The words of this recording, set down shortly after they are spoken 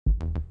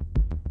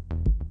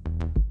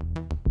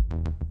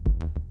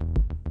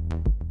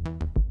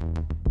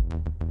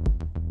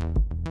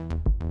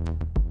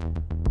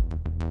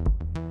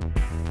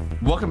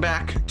Welcome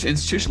back to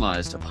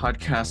Institutionalized, a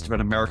podcast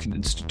about American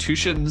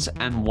institutions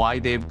and why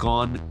they've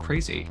gone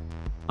crazy.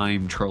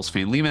 I'm Charles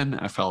Fain Lehman,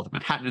 a fellow at the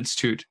Manhattan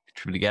Institute,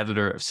 contributing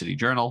editor of City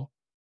Journal.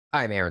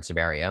 I'm Aaron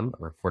Sabarium,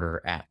 a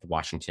reporter at the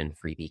Washington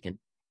Free Beacon.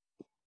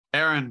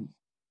 Aaron,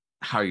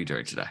 how are you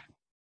doing today?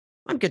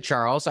 I'm good,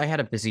 Charles. I had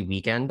a busy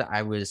weekend.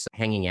 I was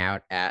hanging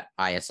out at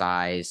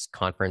ISI's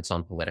conference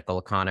on political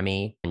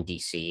economy in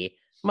DC,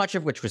 much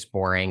of which was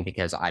boring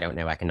because I don't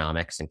know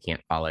economics and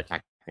can't follow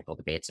technical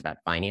debates about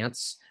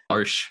finance.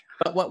 Harsh.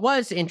 But what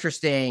was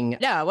interesting,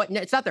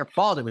 it's not their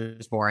fault it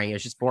was boring. It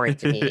was just boring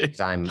to me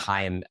because I'm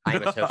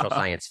a social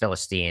science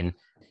Philistine.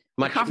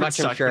 Much I'm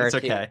sure it's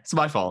okay. It's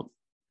my fault.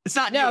 It's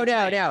not. No.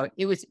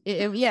 It's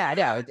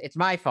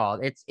my fault.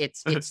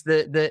 It's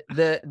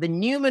the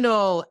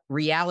noumenal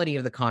reality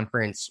of the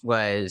conference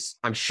was,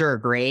 I'm sure,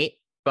 great,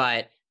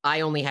 but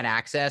I only had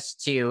access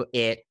to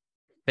it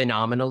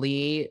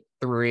phenomenally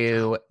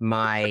through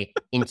my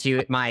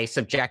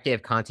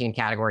subjective Kantian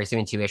categories of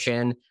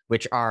intuition,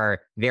 which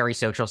are very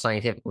social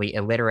scientifically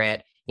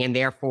illiterate, and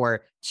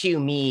therefore, to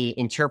me,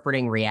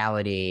 interpreting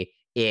reality,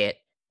 it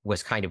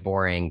was kind of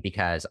boring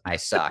because I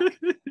suck.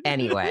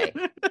 Anyway,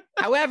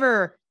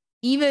 however,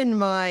 even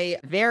my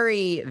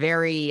very,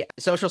 very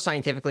social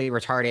scientifically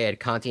retarded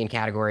Kantian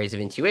categories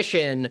of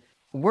intuition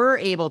were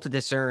able to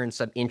discern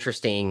some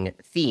interesting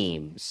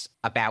themes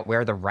about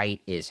where the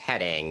right is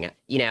heading.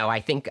 You know,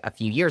 I think a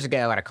few years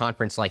ago at a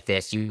conference like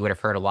this, you would have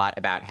heard a lot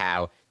about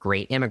how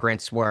great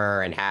immigrants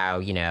were and how,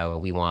 you know,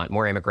 we want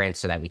more immigrants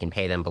so that we can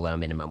pay them below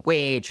minimum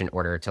wage in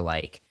order to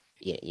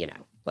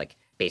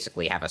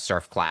basically have a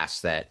serf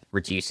class that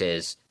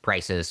reduces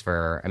prices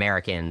for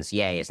Americans.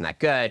 Yay, isn't that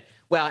good?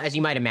 Well, as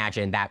you might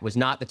imagine, that was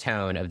not the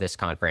tone of this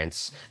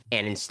conference.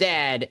 And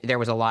instead, there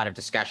was a lot of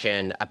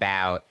discussion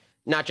about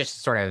not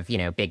just sort of,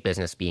 big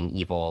business being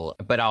evil,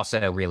 but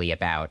also really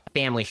about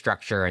family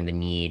structure and the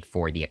need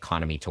for the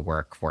economy to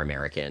work for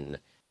American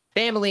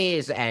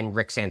families. And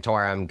Rick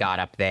Santorum got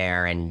up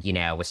there and,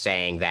 was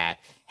saying that,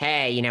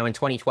 hey, in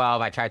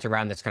 2012, I tried to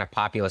run this kind of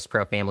populist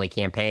pro-family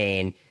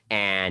campaign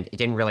and it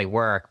didn't really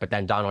work. But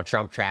then Donald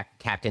Trump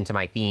tapped into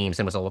my themes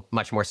and was a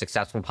much more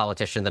successful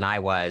politician than I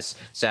was.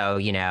 So,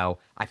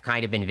 I've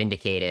kind of been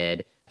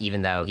vindicated,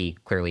 even though he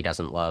clearly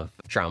doesn't love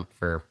Trump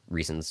for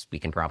reasons we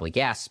can probably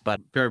guess. But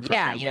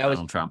yeah, it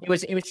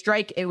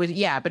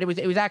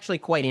was actually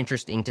quite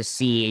interesting to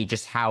see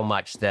just how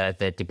much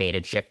the debate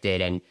had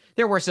shifted. And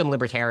there were some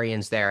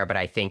libertarians there, but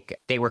I think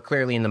they were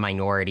clearly in the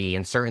minority,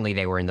 and certainly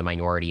they were in the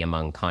minority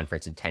among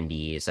conference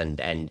attendees.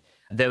 And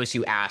those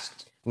who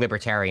asked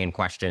libertarian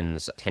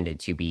questions tended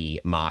to be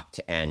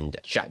mocked and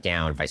shut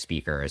down by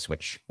speakers,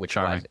 which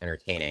was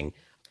entertaining.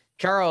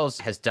 Charles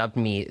has dubbed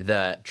me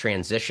the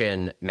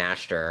transition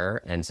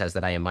master and says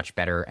that I am much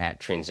better at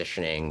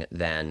transitioning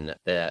than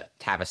the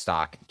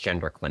Tavistock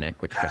Gender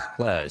Clinic, which just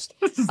closed.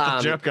 This is the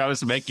joke I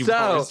was making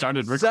before we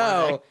started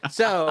recording.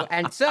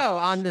 So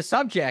on the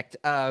subject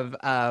of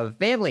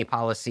family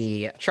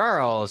policy,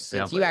 Charles,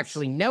 since you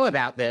actually know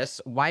about this,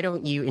 why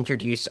don't you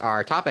introduce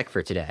our topic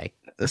for today?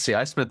 See,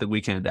 I spent the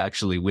weekend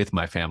actually with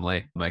my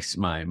family, my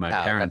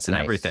parents and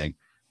everything.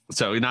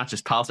 So not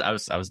just policy.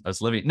 I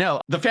was living. No,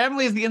 the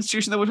family is the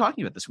institution that we're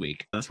talking about this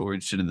week. That's what we're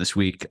interested in this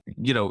week.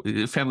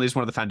 Family is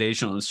one of the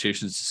foundational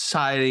institutions of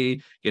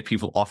society. Yet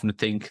people often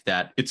think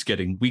that it's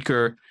getting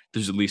weaker.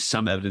 There's at least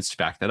some evidence to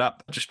back that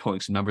up. Just pulling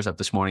some numbers up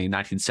this morning. In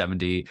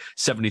 1970,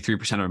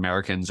 73% of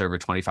Americans over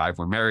 25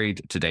 were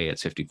married. Today,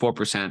 it's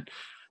 54%.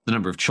 The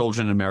number of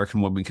children an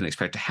American woman can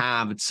expect to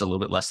have, it's a little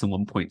bit less than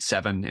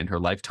 1.7 in her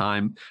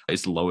lifetime.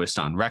 Is the lowest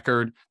on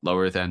record,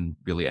 lower than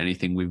really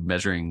anything we've been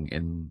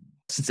measuring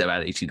since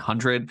about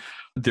 1800.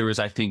 There is,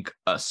 I think,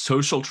 a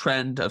social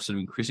trend of sort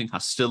of increasing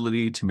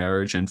hostility to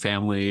marriage and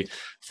family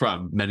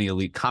from many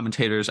elite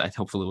commentators.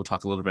 Hopefully we'll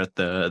talk a little bit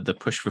about the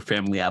push for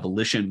family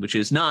abolition, which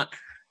is not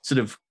sort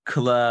of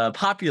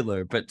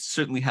popular, but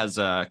certainly has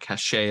a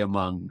cachet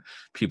among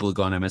people who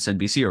go on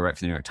MSNBC or write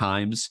for the New York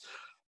Times.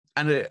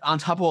 And on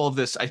top of all of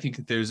this, I think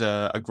that there's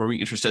a growing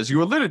interest, as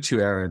you alluded to,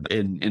 Aaron,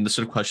 in the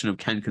sort of question of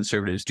can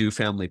conservatives do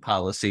family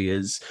policy?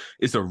 Is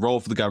the role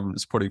for the government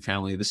supporting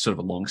family this sort of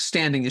a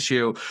long-standing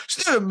issue?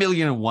 So there are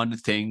 1,000,001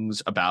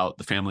 things about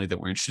the family that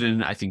we're interested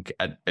in. I think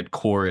at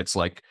core, it's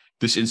like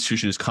this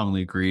institution is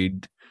commonly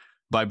agreed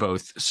by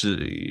both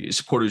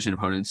supporters and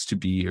opponents to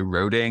be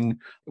eroding.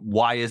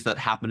 Why is that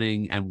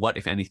happening? And what,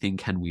 if anything,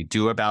 can we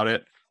do about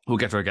it? We'll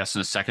get to our guest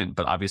in a second,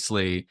 but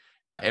obviously,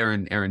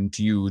 Aaron,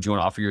 do you want to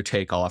offer your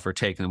take? I'll offer a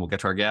take, and then we'll get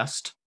to our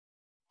guest.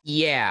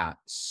 Yeah.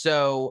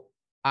 So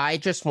I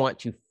just want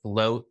to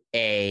float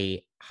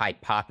a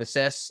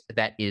hypothesis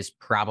that is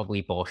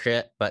probably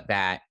bullshit, but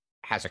that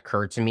has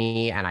occurred to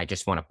me, and I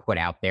just want to put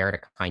out there to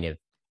kind of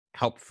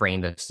help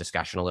frame this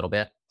discussion a little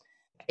bit.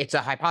 It's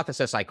a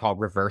hypothesis I call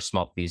reverse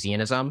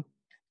Malthusianism.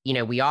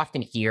 We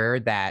often hear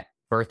that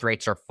birth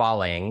rates are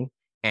falling,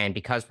 and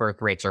because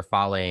birth rates are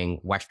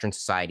falling, Western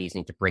societies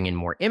need to bring in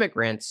more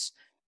immigrants,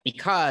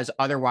 because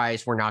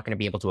otherwise we're not going to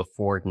be able to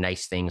afford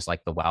nice things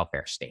like the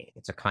welfare state.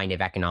 It's a kind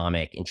of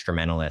economic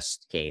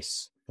instrumentalist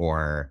case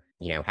for,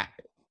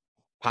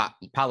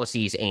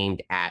 policies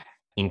aimed at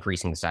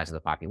increasing the size of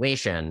the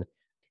population.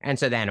 And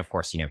so then, of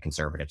course,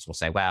 conservatives will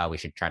say, well, we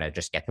should try to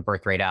just get the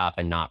birth rate up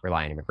and not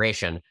rely on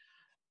immigration.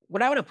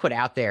 What I want to put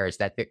out there is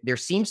that there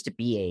seems to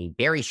be a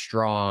very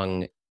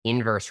strong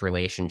inverse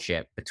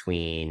relationship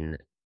between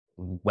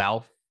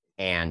wealth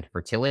and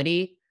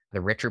fertility.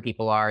 The richer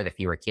people are, the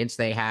fewer kids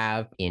they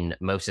have in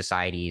most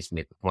societies,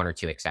 with one or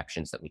two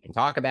exceptions that we can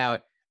talk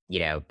about.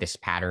 This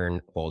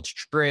pattern holds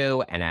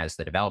true. And as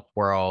the developed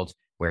world,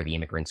 where the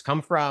immigrants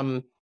come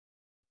from,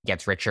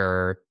 gets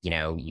richer,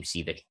 you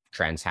see the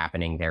trends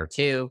happening there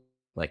too.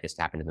 Like this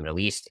happened in the Middle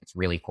East. It's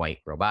really quite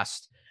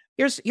robust.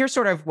 Here's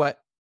sort of what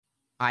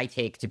I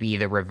take to be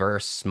the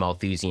reverse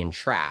Malthusian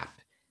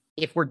trap.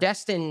 If we're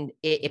destined,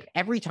 if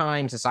every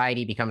time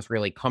society becomes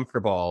really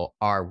comfortable,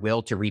 our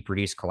will to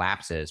reproduce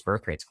collapses,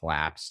 birth rates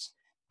collapse,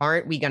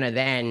 aren't we going to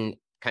then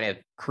kind of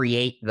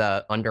create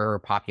the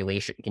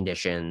underpopulation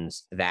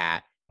conditions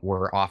that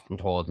we're often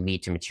told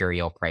lead to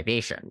material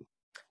privation?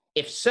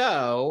 If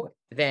so,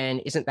 then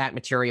isn't that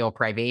material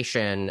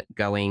privation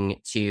going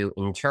to,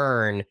 in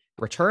turn,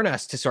 return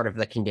us to sort of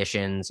the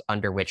conditions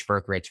under which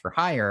birth rates were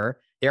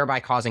higher, thereby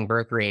causing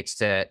birth rates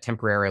to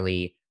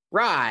temporarily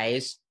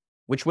rise,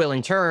 which will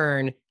in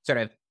turn sort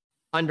of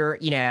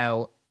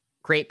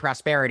create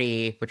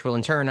prosperity, which will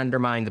in turn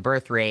undermine the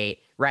birth rate,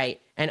 right?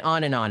 And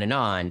on and on and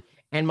on.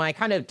 And my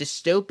kind of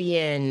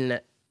dystopian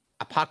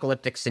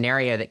apocalyptic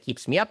scenario that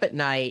keeps me up at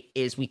night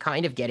is we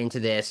kind of get into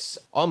this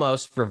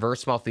almost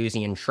reverse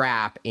Malthusian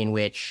trap in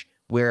which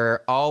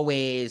we're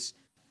always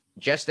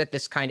just at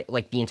this kind of,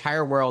 like, the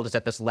entire world is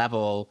at this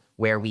level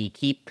where we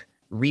keep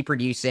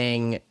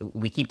reproducing,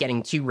 we keep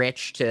getting too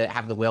rich to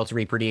have the will to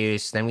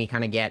reproduce, then we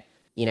kind of get,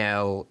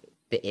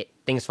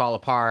 things fall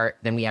apart,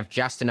 then we have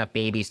just enough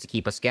babies to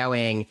keep us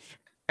going,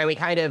 and we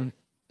kind of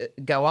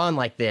go on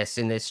like this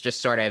in this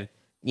just sort of,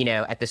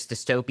 at this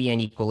dystopian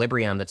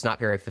equilibrium that's not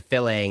very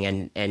fulfilling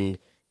and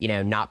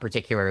not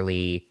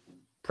particularly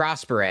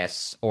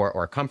prosperous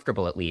or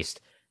comfortable, at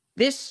least.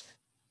 This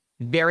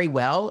very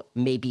well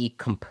may be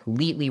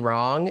completely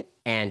wrong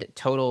and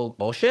total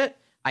bullshit.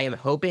 I am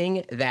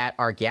hoping that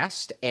our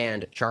guest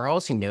and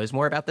Charles, who knows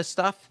more about this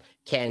stuff,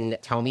 can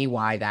tell me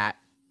why that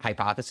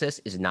hypothesis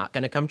is not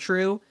going to come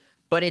true.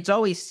 But it's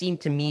always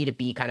seemed to me to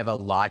be kind of a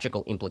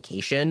logical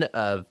implication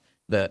of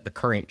the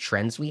current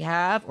trends we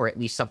have, or at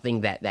least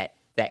something that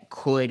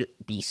could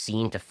be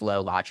seen to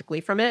flow logically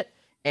from it.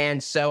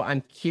 And so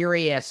I'm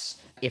curious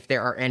if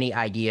there are any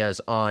ideas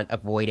on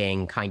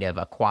avoiding kind of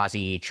a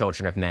quasi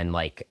Children of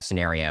Men-like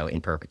scenario in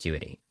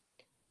perpetuity.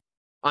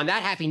 On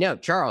that happy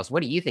note, Charles,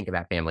 what do you think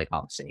about family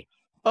policy?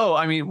 Oh,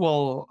 I mean,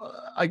 well,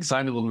 I guess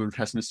I'm a little bit of a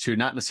pessimist too,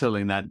 not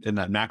necessarily in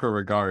that macro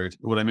regard.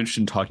 What I'm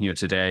interested in talking about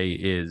today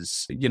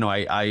is,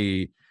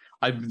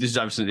 this is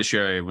obviously an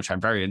issue in which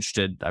I'm very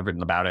interested. I've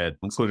written about it,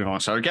 including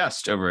alongside our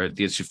guest over at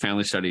the Institute of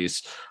Family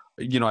Studies.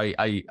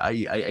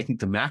 I think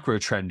the macro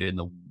trend in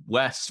the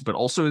West, but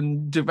also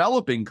in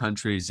developing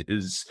countries,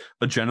 is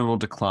a general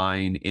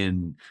decline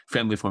in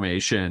family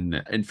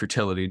formation,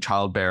 infertility,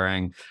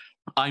 childbearing.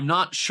 I'm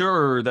not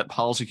sure that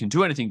policy can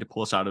do anything to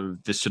pull us out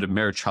of this sort of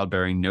marriage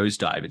childbearing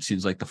nosedive. It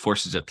seems like the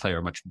forces at play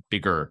are much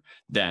bigger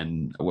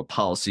than what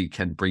policy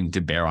can bring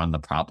to bear on the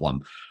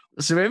problem.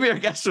 So maybe our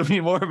guest will be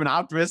more of an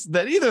optimist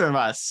than either of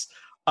us.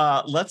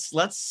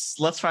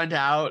 Let's find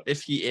out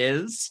if he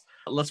is.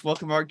 Let's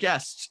welcome our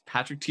guest.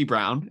 Patrick T.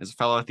 Brown is a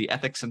fellow at the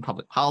Ethics and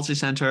Public Policy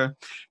Center,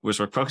 whose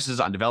work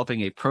focuses on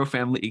developing a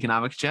pro-family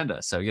economic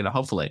agenda. So,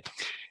 hopefully.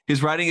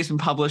 His writing has been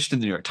published in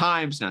the New York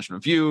Times, National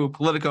Review,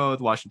 Politico,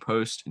 The Washington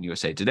Post, and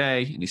USA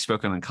Today, and he's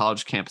spoken on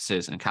college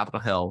campuses and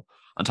Capitol Hill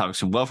on topics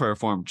from welfare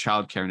reform,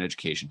 child care, and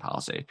education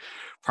policy.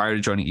 Prior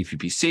to joining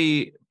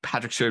EPPC,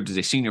 Patrick served as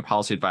a senior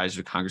policy advisor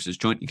to Congress's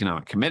Joint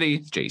Economic Committee,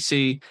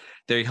 JEC.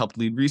 There he helped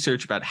lead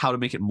research about how to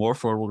make it more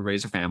affordable to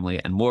raise a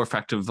family and more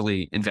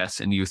effectively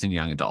invest in youth and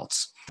young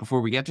adults. Before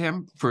we get to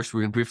him, first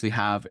we're going to briefly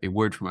have a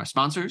word from our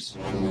sponsors.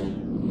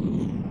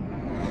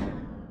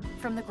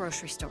 From the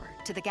grocery store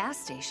to the gas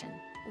station,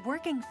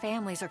 working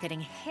families are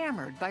getting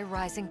hammered by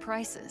rising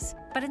prices.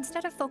 But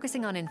instead of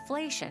focusing on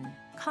inflation,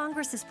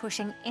 Congress is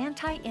pushing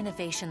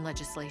anti-innovation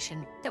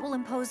legislation that will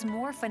impose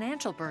more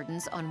financial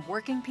burdens on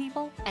working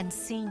people and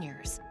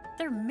seniors.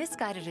 Their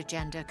misguided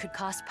agenda could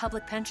cost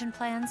public pension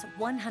plans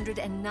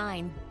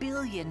 $109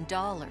 billion.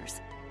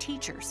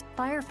 Teachers,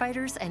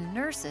 firefighters, and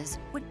nurses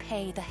would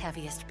pay the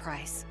heaviest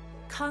price.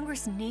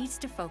 Congress needs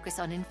to focus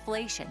on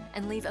inflation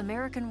and leave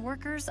American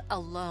workers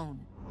alone.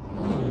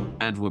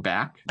 And we're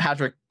back.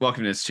 Patrick,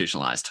 welcome to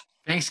Institutionalized.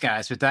 Thanks,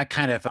 guys. With that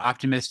kind of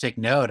optimistic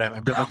note,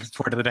 I'm really looking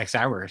forward to the next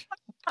hour.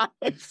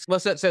 Well,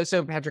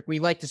 so Patrick, we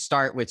like to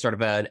start with sort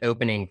of an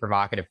opening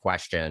provocative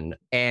question.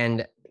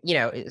 And,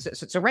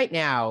 so right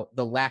now,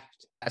 the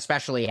left,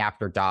 especially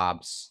after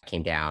Dobbs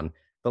came down,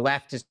 the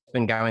left has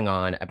been going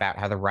on about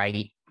how the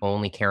right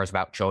only cares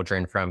about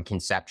children from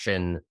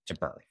conception to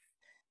birth.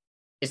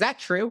 Is that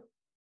true?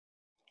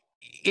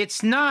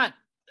 It's not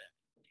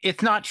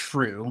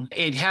true.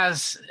 It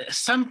has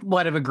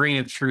somewhat of a grain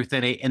of truth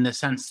in it, in the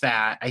sense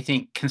that I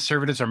think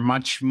conservatives are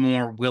much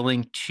more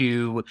willing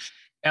to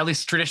at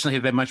least traditionally,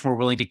 have been much more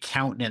willing to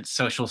countenance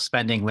social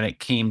spending when it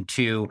came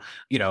to,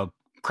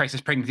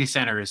 crisis pregnancy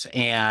centers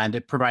and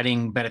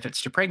providing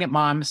benefits to pregnant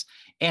moms.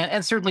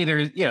 And certainly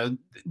there's,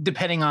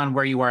 depending on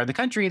where you are in the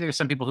country, there's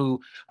some people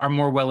who are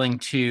more willing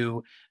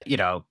to,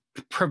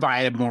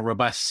 provide a more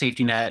robust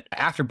safety net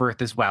after birth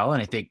as well.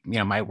 And I think,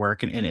 my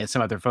work and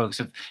some other folks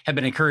have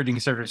been encouraging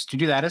services to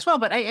do that as well.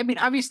 But I mean,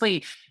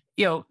 obviously,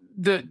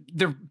 the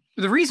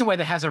reason why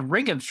that has a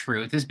ring of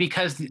truth is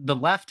because the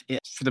left,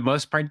 for the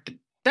most part,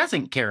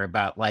 doesn't care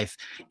about life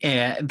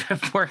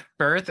before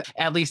birth,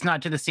 at least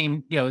not to the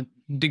same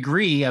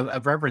degree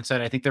of reverence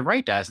that I think the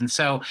right does. And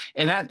so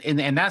in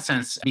that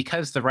sense,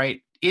 because the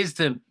right is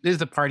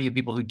the party of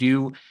people who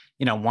do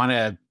want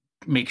to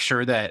make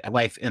sure that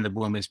life in the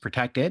womb is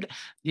protected,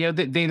 they're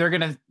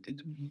going to,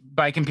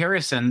 by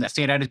comparison,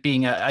 stand out as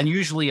being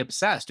unusually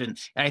obsessed. And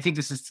I think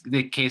this is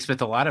the case with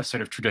a lot of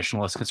sort of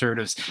traditionalist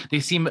conservatives.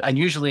 They seem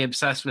unusually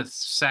obsessed with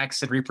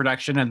sex and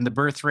reproduction and the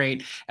birth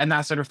rate and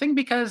that sort of thing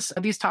because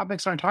these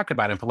topics aren't talked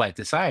about in polite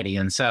society.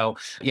 And so,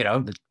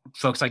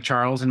 folks like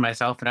Charles and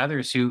myself and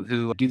others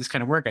who do this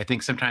kind of work, I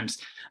think sometimes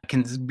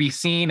can be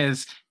seen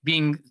as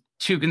being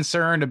too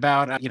concerned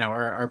about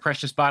our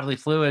precious bodily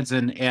fluids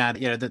and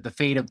the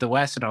fate of the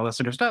West and all this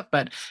sort of stuff.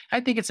 But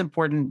I think it's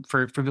important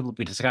for people to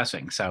be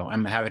discussing. So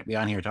I'm happy to be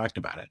on here talking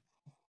about it.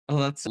 Well,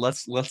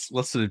 let's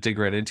sort of dig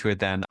right into it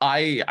then.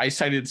 I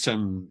cited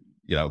some,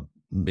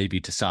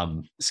 maybe to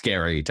some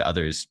scary, to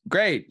others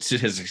great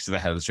statistics that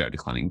have shown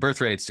declining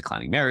birth rates,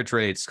 declining marriage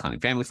rates, declining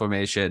family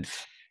formation.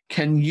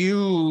 Can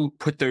you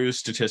put those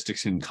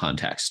statistics in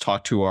context?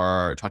 Talk to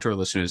our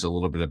listeners a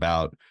little bit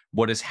about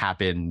what has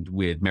happened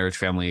with marriage,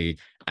 family,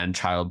 and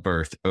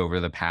childbirth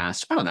over the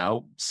past,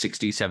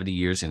 60, 70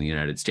 years in the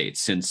United States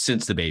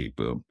since the baby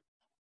boom.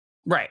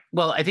 Right.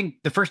 Well, I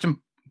think the first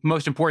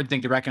most important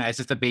thing to recognize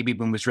is the baby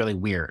boom was really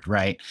weird,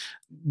 right?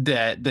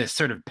 The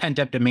sort of pent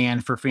up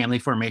demand for family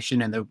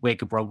formation in the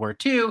wake of World War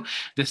II,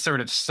 this sort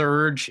of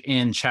surge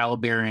in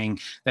childbearing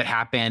that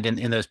happened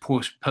in those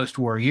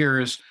post-war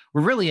years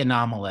were really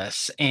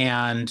anomalous.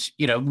 And,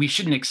 we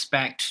shouldn't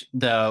expect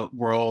the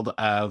world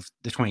of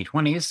the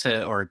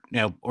 2020s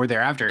or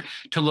thereafter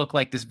to look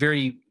like this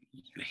very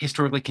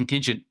historically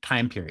contingent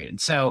time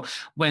period. So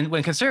when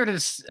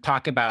conservatives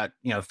talk about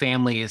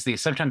families, they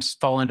sometimes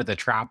fall into the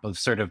trap of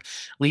sort of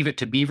leave it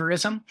to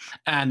beaverism,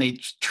 and they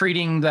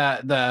treating the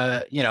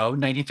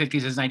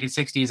 1950s as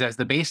 1960s as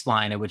the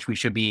baseline at which we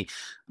should be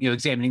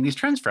examining these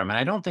trends from. And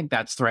I don't think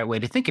that's the right way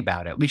to think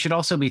about it. We should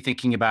also be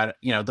thinking about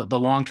the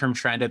long-term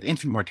trend of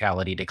infant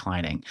mortality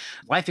declining,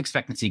 life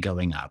expectancy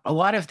going up, a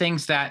lot of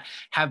things that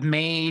have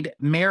made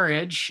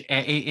marriage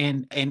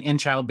in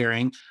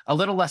childbearing a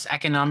little less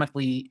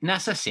economically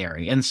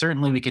necessary. And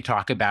certainly we could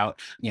talk about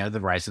the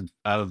rise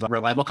of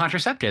reliable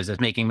contraceptives as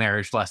making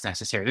marriage less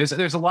necessary.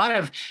 There's a lot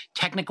of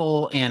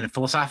technical and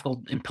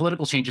philosophical and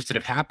political changes that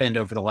have happened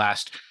over the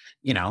last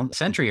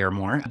century or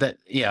more that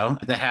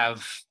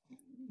have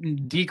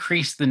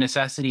decrease the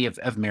necessity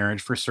of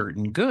marriage for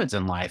certain goods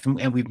in life,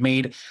 and we've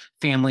made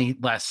family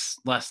less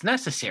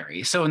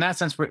necessary. So in that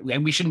sense,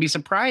 we shouldn't be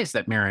surprised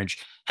that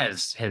marriage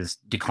has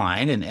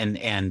declined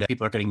and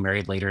people are getting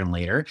married later and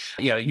later.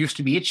 It used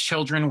to be each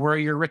children were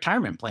your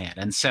retirement plan,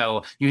 and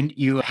so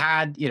you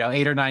had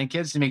 8 or 9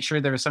 kids to make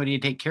sure there was somebody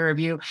to take care of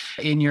you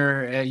in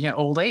your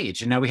old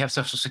age. And now we have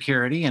Social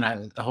Security and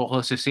a whole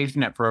host of safety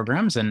net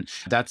programs, and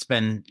that's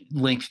been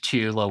linked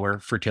to lower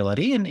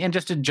fertility and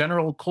just a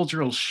general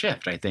cultural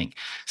shift, I think.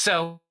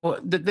 So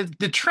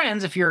the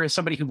trends, if you're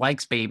somebody who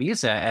likes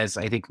babies, as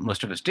I think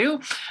most of us do,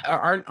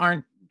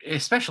 aren't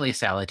especially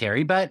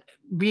salutary. But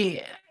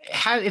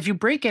if you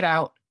break it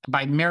out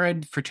by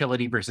married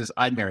fertility versus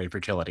unmarried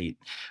fertility,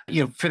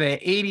 for the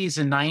 80s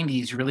and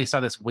 90s, you really saw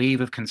this wave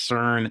of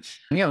concern,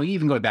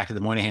 even going back to the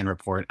Moynihan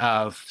report,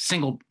 of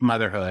single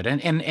motherhood.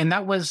 And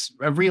that was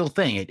a real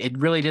thing. It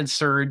really did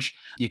surge.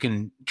 You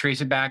can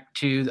trace it back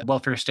to the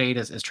welfare state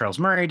as Charles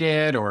Murray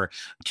did, or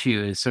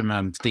to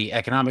some the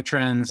economic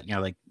trends,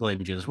 like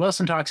William Jewis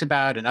Wilson talks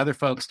about and other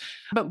folks.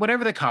 But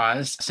whatever the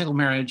cause,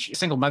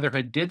 single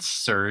motherhood did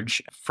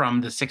surge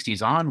from the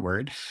 60s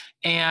onward.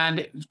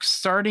 And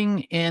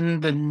starting in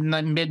the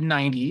mid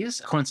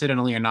 90s,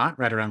 coincidentally or not,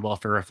 right around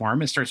welfare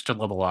reform, it starts to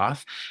level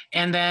off.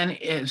 And then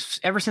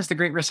ever since the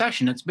Great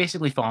Recession, it's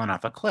basically fallen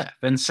off a cliff.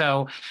 And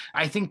so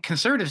I think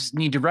conservatives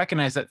need to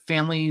recognize that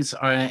families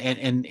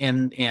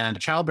and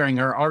childbearing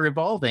are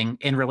evolving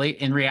in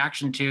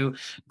reaction to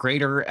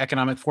greater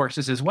economic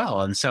forces as well.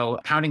 And so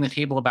pounding the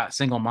table about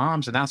single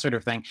moms and that sort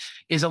of thing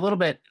is a little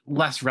bit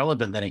less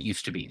relevant than it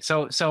used to be.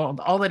 So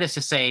all that is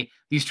to say,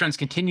 these trends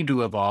continue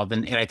to evolve,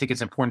 and I think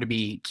it's important to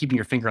be keeping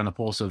your finger on the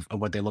pulse of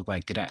what they look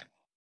like today.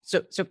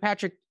 So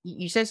Patrick,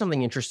 you said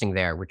something interesting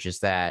there, which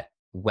is that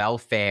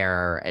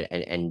welfare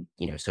and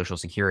Social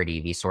Security,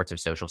 these sorts of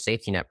social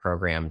safety net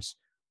programs,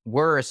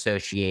 were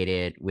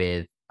associated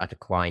with a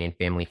decline in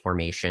family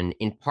formation,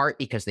 in part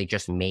because they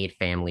just made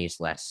families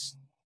less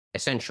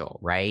essential,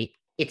 right?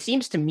 It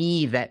seems to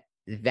me that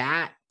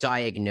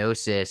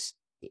diagnosis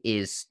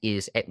is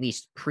at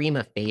least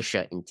prima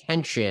facie in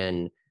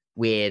tension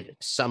with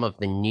some of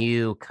the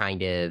new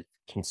kind of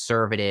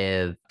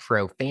conservative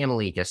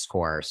pro-family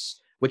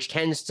discourse, which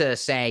tends to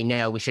say,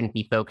 no, we shouldn't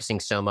be focusing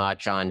so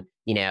much on,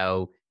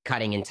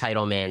 cutting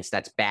entitlements.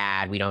 That's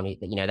bad. We don't need,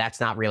 that's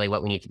not really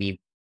what we need to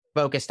be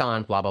focused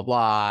on, blah, blah,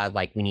 blah.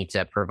 Like we need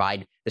to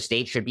provide, the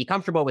state should be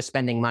comfortable with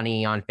spending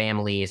money on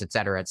families, et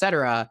cetera, et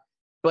cetera.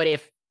 But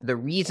if the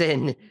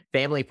reason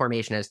family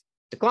formation has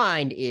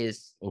declined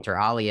is inter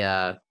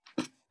alia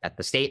that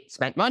the state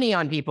spent money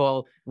on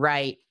people,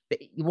 right?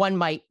 One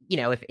might,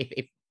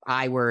 if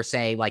I were,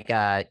 say, like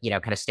kind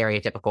of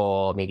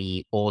stereotypical,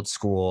 maybe old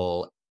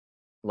school,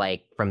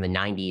 like from the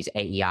 90s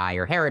AEI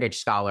or heritage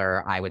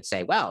scholar, I would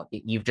say, well,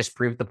 you've just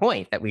proved the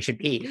point that we should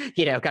be,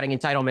 cutting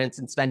entitlements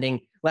and spending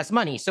less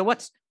money. So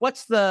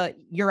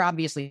you're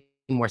obviously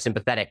more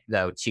sympathetic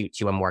though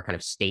to a more kind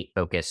of state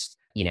focused,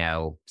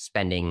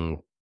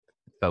 spending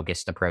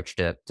focused approach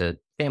to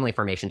family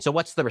formation. So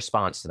what's the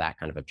response to that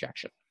kind of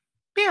objection?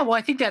 Yeah, well,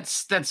 I think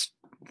that's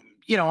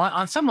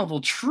on some level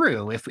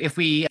true. If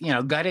we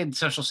gutted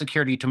Social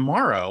Security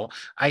tomorrow,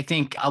 I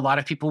think a lot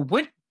of people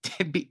would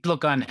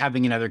look on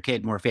having another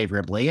kid more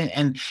favorably.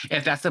 And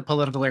if that's the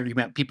political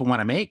argument people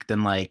want to make,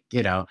 then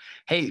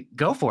hey,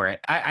 go for it.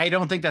 I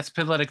don't think that's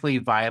politically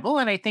viable.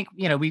 And I think,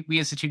 we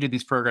instituted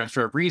these programs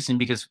for a reason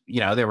because,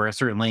 there were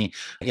certainly,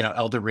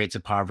 elder rates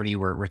of poverty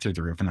were through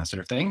the roof and that sort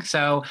of thing.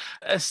 So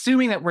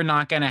assuming that we're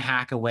not going to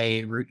hack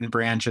away root and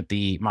branch at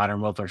the modern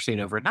welfare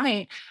state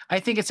overnight, I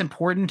think it's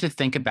important to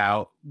think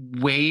about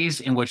ways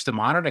in which the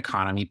modern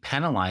economy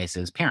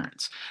penalizes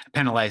parents,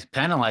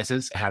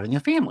 penalizes having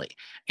a family.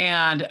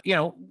 And,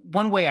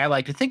 one way I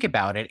like to think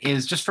about it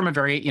is just from a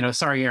very,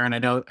 sorry, Aaron, I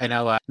know,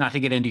 not to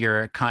get into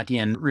your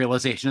Kantian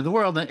realization of the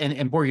world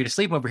and bore you to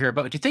sleep over here,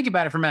 but to think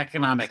about it from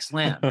economics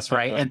lens,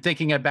 right? And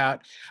thinking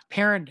about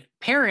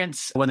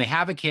parents, when they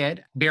have a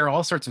kid, bear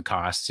all sorts of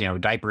costs,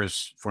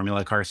 diapers,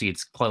 formula, car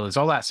seats, clothes,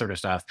 all that sort of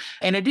stuff.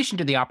 In addition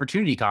to the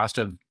opportunity cost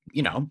of,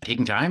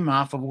 taking time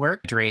off of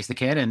work to raise the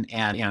kid.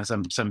 And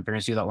some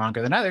parents do that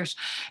longer than others.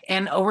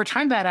 And over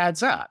time that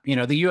adds up. The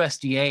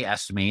USDA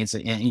estimates,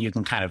 and you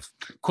can kind of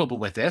quibble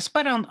with this,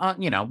 but on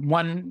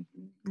one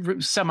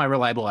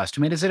semi-reliable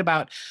estimate is it's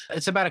about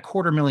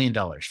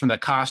 $250,000 from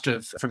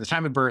the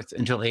time of birth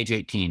until age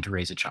 18 to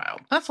raise a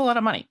child. That's a lot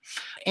of money.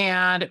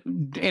 And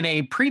in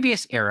a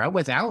previous era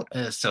without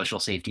a social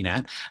safety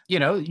net,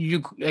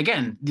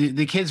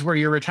 the kids were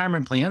your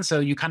retirement plan. So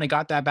you kind of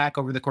got that back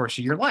over the course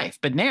of your life.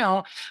 But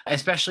now,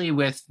 especially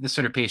with the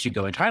sort of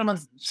pay-as-you-go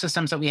entitlement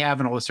systems that we have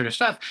and all this sort of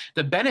stuff,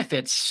 the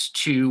benefits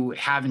to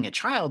having a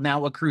child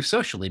now accrue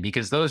socially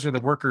because those are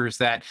the workers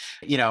that,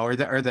 are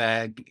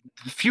the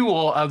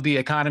fuel of the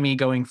economy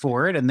going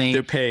forward, and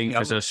they're paying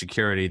for Social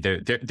Security. They're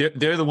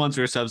the ones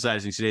who are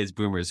subsidizing today's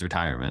boomers'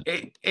 retirement.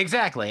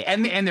 Exactly,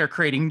 and they're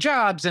creating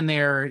jobs, and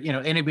they're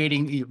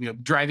innovating,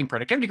 driving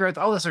productivity growth,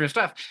 all this sort of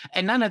stuff,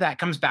 and none of that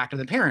comes back to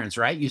the parents,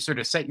 right? You sort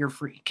of set your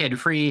kid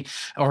free,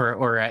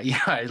 or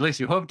at least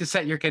you hope to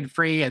set your kid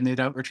free, and they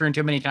don't return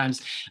too many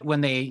times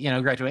when they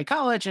graduate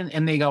college,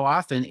 and they go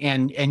off,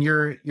 and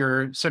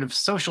your sort of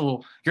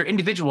social, your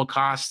individual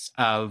costs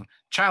of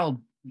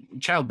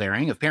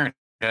childbearing, of parenthood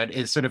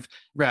is sort of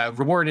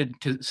rewarded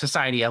to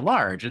society at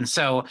large. And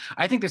so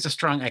I think there's a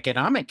strong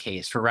economic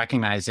case for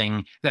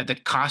recognizing that the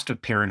cost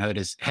of parenthood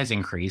has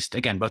increased.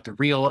 Again, both the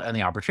real and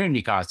the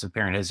opportunity cost of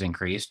parenthood has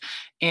increased,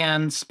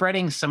 and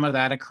spreading some of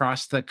that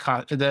across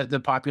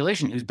the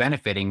population who's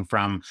benefiting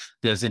from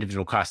those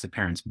individual costs that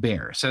parents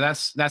bear. So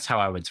that's how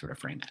I would sort of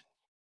frame it.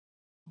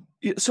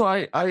 So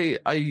I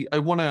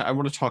want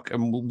to talk,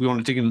 and we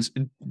want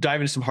to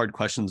dive into some hard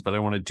questions, but I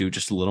want to do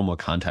just a little more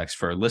context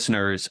for our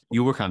listeners.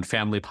 You work on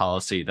family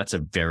policy. That's a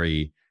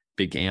very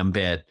big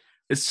ambit.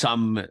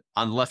 Some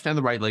on the left and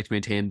the right like to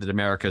maintain that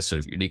America is sort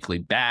of uniquely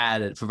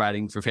bad at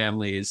providing for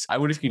families. I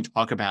wonder if you can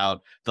talk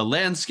about the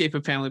landscape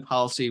of family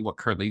policy, what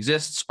currently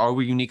exists. Are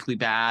we uniquely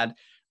bad?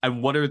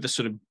 And what are the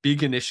sort of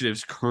big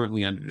initiatives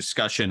currently under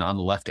discussion on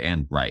the left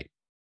and right?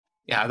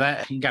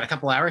 Yeah, you got a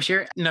couple hours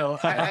here. No,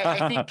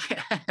 I think,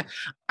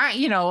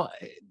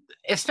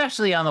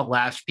 especially on the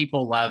left,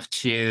 people love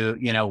to,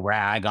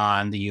 rag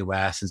on the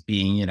U.S. as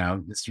being,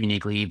 this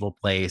uniquely evil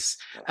place.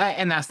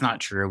 And that's not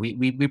true.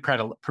 We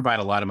provide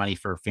a lot of money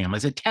for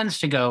families. It tends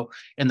to go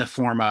in the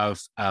form of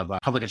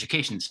public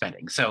education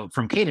spending. So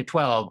from K to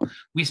 12,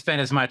 we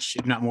spend as much,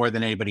 if not more,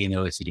 than anybody in the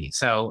OECD.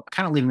 So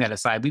kind of leaving that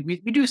aside, we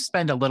do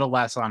spend a little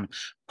less on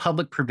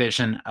public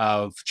provision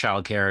of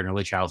childcare and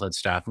early childhood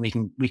stuff.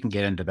 And we can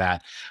get into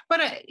that.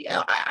 But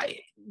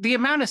the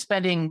amount of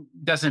spending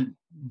doesn't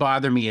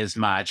bother me as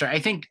much. I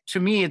think to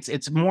me,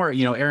 it's more,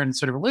 Aaron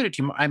sort of alluded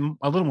to, I'm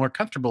a little more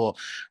comfortable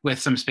with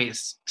some state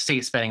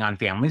spending on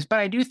families, but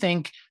I do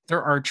think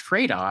there are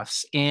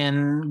trade-offs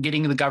in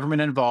getting the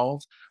government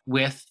involved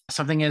with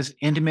something as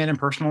intimate and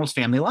personal as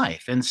family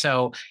life. And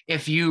so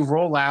if you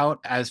roll out,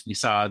 as we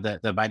saw the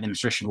Biden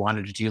administration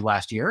wanted to do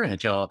last year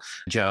until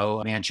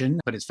Joe Manchin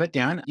put his foot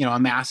down, a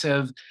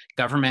massive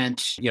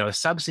government,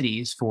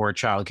 subsidies for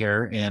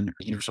childcare and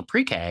universal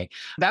pre-K,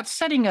 that's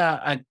setting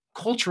a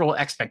cultural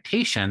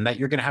expectation that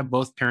you're going to have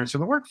both parents in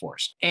the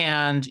workforce.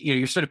 And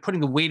you're sort of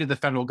putting the weight of the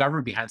federal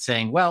government behind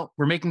saying, well,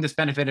 we're making this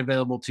benefit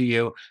available to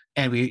you.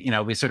 And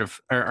we sort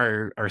of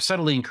are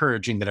subtly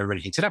encouraging that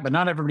everybody takes it up, but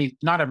not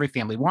every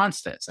family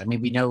wants this. I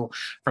mean, we know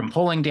from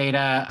polling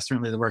data,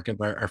 certainly the work of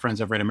our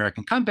friends over at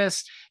American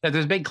Compass, that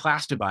there's a big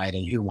class divide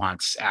in who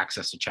wants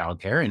access to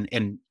childcare.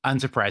 And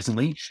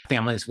unsurprisingly,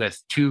 families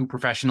with two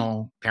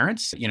professional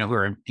parents, who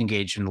are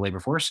engaged in the labor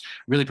force,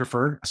 really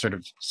prefer sort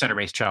of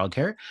center-based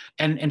childcare.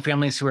 And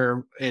families who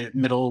are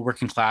middle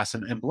working class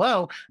and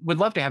below would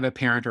love to have a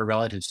parent or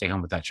relative stay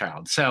home with that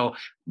child. So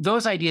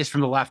those ideas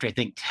from the left, I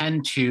think,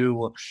 tend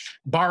to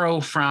borrow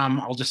from,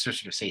 I'll just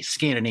sort of say,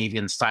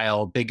 Scandinavian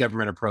style big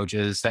government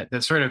approaches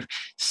that sort of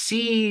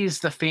sees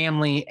the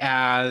family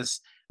as,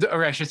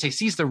 or I should say,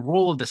 sees the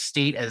role of the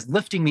state as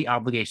lifting the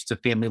obligations of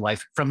family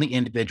life from the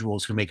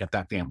individuals who make up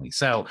that family.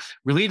 So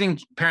relieving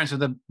parents of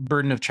the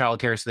burden of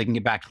childcare so they can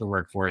get back to the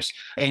workforce.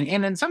 And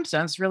in some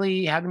sense,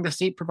 really having the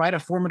state provide a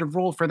formative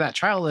role for that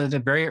child at a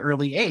very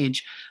early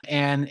age.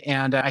 And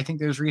I think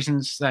there's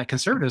reasons that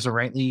conservatives are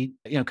rightly,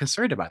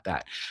 concerned about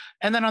that.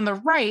 And then on the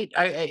right,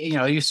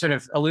 you sort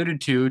of alluded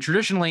to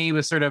traditionally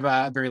with sort of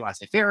a very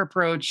laissez-faire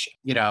approach,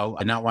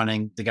 not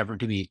wanting the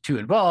government to be too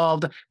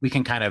involved. We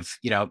can kind of,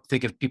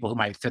 think of people who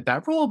might fit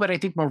that role. But I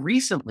think more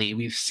recently,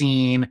 we've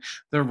seen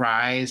the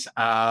rise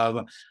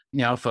of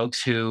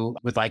folks who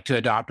would like to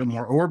adopt a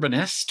more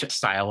Orbanist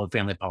style of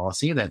family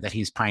policy that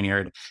he's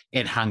pioneered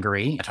in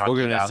Hungary.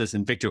 Orbanist is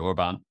in Viktor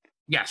Orban.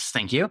 Yes,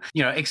 thank you.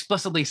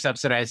 Explicitly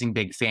subsidizing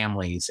big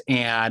families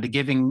and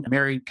giving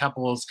married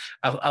couples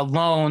a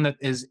loan that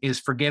is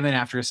forgiven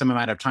after some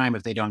amount of time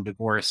if they don't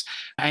divorce,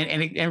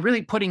 and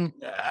really putting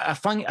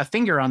a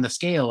finger on the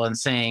scale and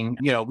saying,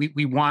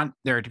 we want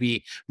there to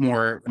be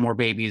more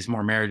babies,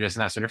 more marriages,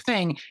 and that sort of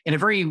thing in a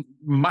very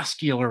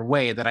muscular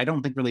way that I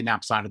don't think really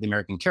maps onto the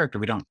American character.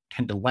 We don't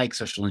tend to like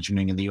social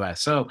engineering in the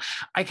U.S. So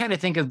I kind of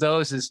think of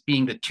those as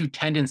being the two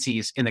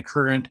tendencies in the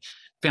current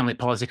family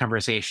policy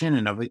conversation.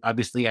 And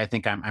obviously, I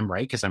think I'm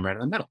right because I'm right in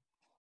the middle.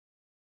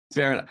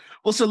 Fair enough.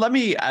 Well, so let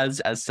me,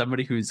 as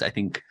somebody who's, I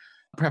think,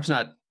 perhaps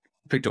not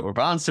Viktor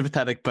Orban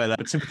sympathetic,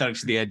 but sympathetic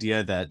to the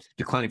idea that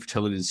declining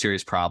fertility is a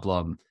serious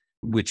problem,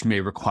 which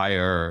may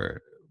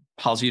require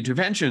policy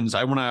interventions.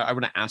 I want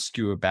to ask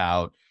you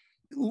about.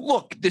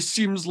 Look, this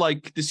seems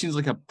like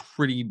a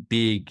pretty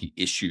big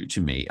issue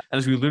to me.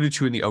 As we alluded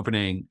to in the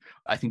opening,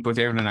 I think both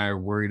Aaron and I are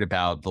worried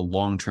about the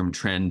long-term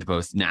trend,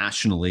 both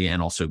nationally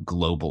and also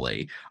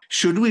globally.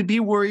 Should we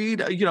be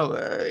worried,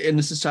 in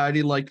a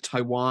society like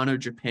Taiwan or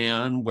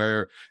Japan,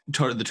 where the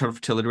total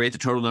fertility rate, the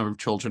total number of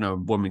children a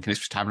woman can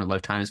expect to have in her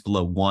lifetime is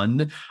below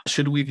 1?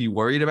 Should we be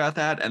worried about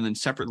that? And then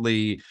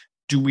separately,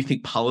 do we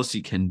think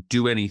policy can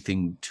do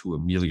anything to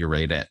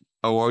ameliorate it?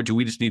 Or do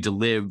we just need to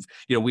live,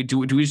 do we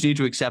just need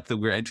to accept that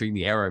we're entering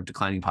the era of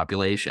declining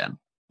population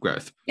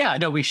growth? Yeah,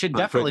 no, we should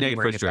definitely be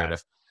worried about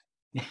it.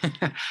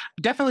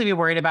 Definitely be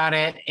worried about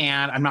it.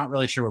 And I'm not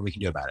really sure what we can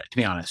do about it, to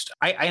be honest.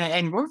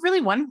 And we're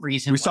really one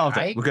reason we solved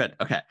it. We're good.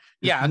 Okay.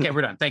 Yeah. Okay.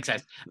 We're done. Thanks,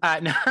 guys.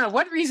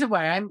 One reason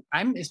why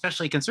I'm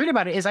especially concerned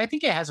about it is I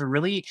think it has a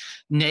really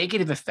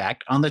negative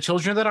effect on the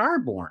children that are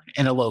born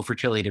in a low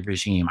fertility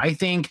regime. I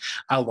think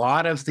a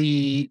lot of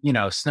the,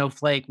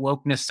 snowflake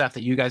wokeness stuff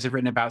that you guys have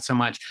written about so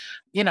much,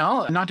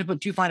 not to put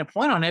too fine a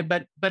point on it,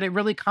 but it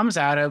really comes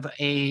out of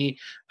a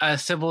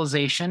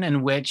civilization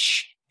in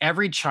which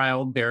every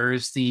child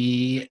bears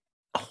the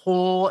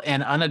whole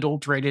and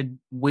unadulterated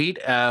weight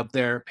of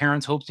their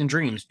parents' hopes and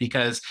dreams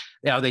because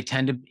they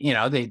tend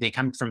to, they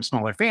come from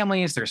smaller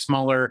families, they're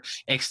smaller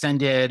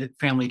extended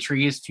family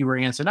trees, fewer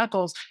aunts and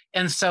uncles.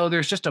 And so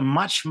there's just a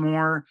much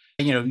more,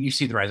 you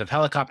see the rise of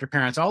helicopter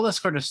parents, all this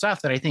sort of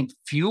stuff that I think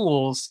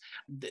fuels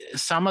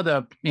some of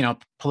the,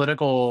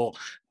 political,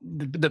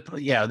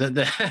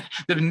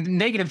 the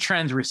negative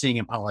trends we're seeing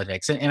in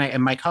politics.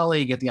 And my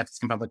colleague at the Ethics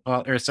and Public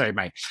Policy, or sorry,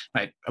 my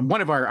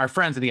one of our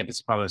friends at the Ethics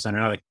and Public Center,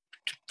 another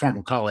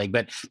former colleague,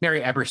 but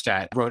Mary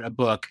Eberstadt wrote a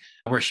book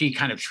where she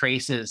kind of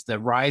traces the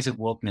rise of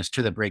wokeness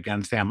to the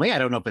breakdown family. I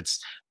don't know if it's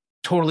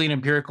totally an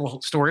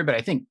empirical story, but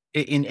I think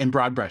in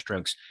broad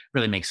brushstrokes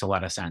really makes a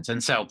lot of sense.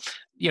 And so,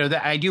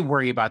 I do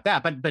worry about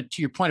that. But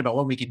to your point about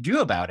what we could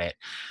do about it,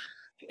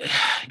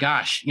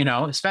 gosh,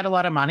 spend a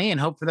lot of money and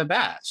hope for the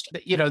best.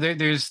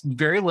 There's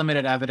very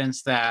limited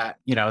evidence that,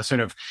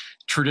 sort of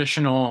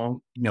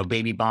traditional,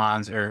 baby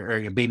bonds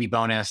or baby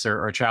bonus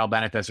or child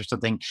benefits or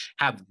something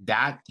have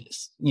that,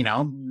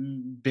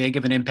 big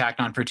of an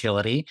impact on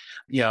fertility.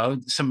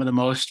 Some of the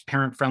most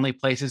parent-friendly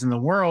places in the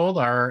world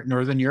are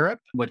Northern Europe,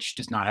 which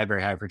does not have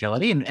very high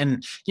fertility.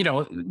 And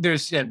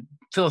there's a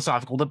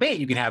philosophical debate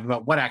you can have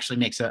about what actually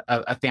makes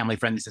a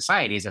family-friendly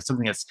society. Is that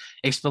something that's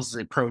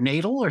explicitly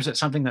pro-natal, or is it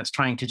something that's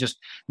trying to just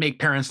make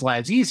parents'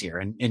 lives easier?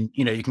 And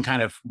you can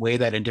kind of weigh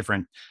that in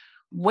different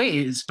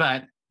ways.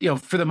 But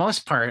for the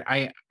most part,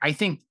 I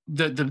think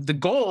the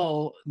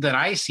goal that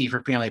I see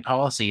for family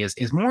policy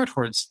is more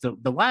towards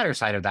the latter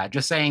side of that.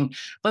 Just saying,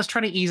 let's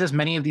try to ease as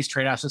many of these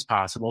trade-offs as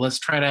possible. Let's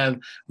try to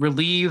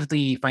relieve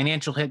the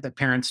financial hit that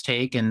parents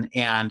take, and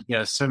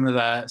some of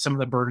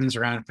the burdens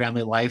around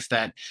family life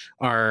that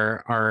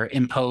are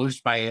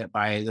imposed by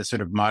the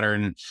sort of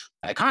modern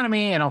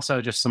economy, and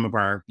also just some of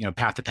our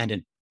path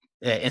dependent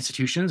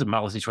institutions and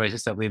policy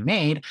choices that we've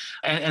made,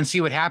 and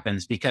see what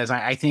happens. Because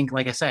I think,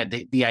 like I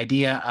said, the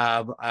idea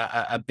of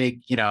a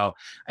big,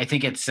 I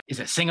think is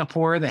it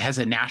Singapore that has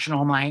a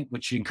national night,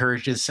 which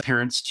encourages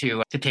parents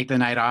to take the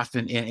night off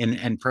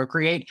and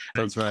procreate.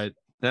 That's right.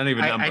 They don't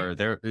even number.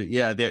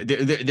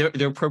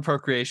 They're pro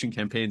procreation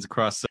campaigns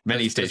across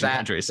many East Asian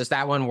countries. Does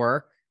that one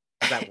work?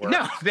 Does that work?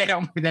 No, they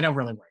don't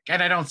really work.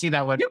 And I don't see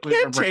that one. You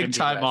can't take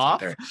time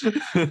off.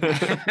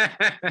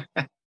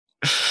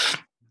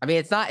 I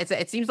mean,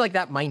 it seems like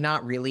that might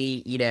not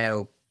really,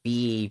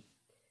 be,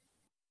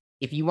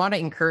 if you want to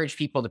encourage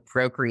people to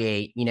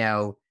procreate,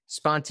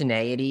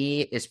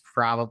 spontaneity is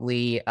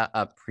probably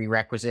a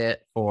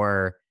prerequisite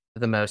for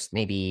the most,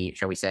 maybe,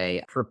 shall we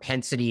say,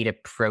 propensity to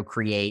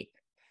procreate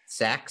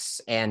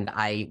sex. And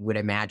I would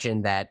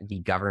imagine that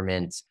the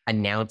government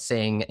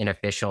announcing an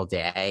official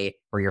day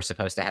where you're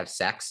supposed to have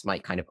sex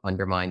might kind of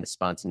undermine the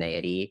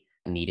spontaneity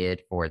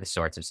needed for the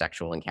sorts of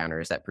sexual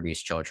encounters that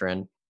produce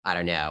children. I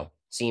don't know.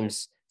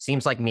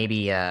 Seems like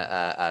maybe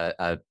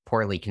a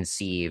poorly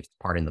conceived,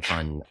 pardon the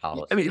pun,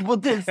 policy. I mean, well,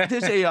 there's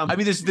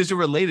a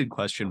related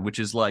question, which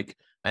is like,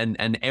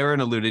 and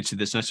Aaron alluded to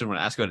this, and I just want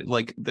to ask about it.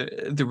 Like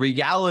the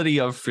reality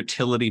of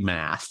fertility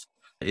math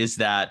is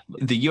that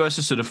the U.S.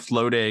 is sort of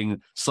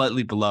floating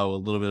slightly below, a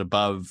little bit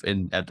above,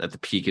 at the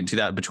peak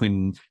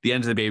between the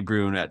end of the baby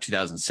boom at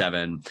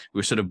 2007. We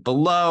were sort of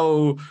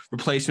below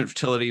replacement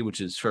fertility,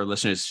 which is, for our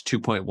listeners,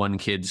 2.1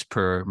 kids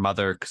per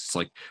mother, because it's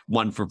like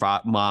 1 for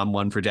mom,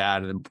 1 for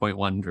dad, and then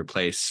 0.1 to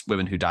replace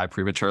women who die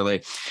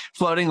prematurely.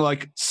 Floating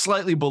like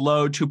slightly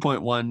below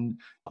 2.1,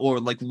 or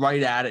like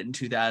right at it in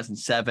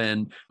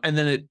 2007, and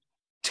then it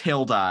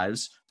tail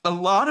dives. A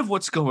lot of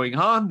what's going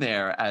on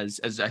there, as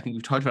I think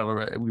we've talked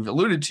about, we've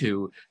alluded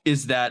to,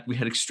 is that we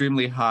had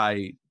extremely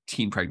high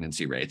teen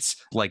pregnancy rates.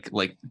 Like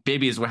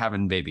babies were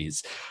having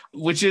babies,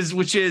 which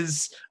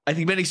is I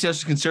think many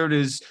social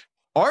conservatives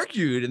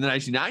argued in the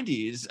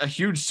 1990s a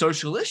huge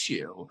social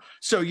issue.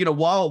 So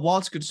while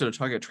it's good to sort of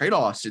talk about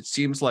trade-offs, it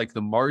seems like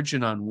the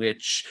margin on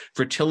which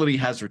fertility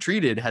has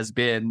retreated has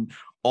been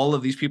all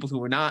of these people who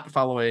were not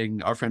following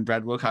our friend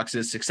Brad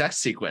Wilcox's success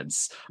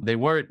sequence. They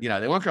weren't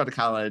going to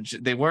college.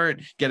 They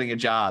weren't getting a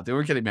job. They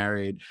weren't getting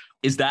married.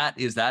 Is that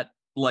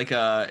like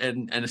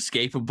an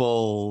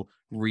escapable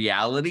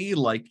reality?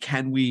 Like,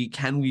 can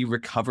we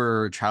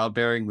recover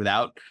childbearing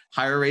without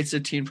higher rates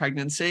of teen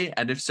pregnancy?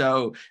 And if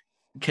so,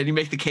 can you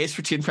make the case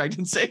for teen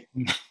pregnancy?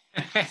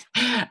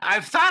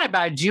 I've thought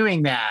about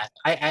doing that.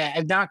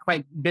 I've not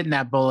quite bitten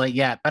that bullet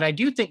yet, but I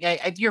do think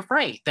you're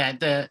right that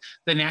the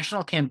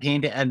national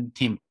campaign to end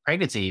teen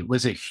pregnancy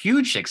was a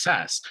huge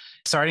success,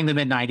 starting the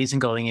mid-90s and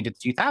going into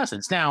the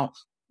 2000s. Now,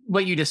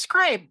 what you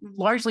described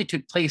largely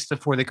took place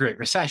before the Great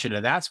Recession,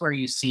 and that's where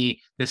you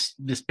see this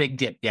big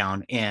dip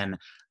down in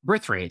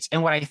birth rates.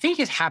 And what I think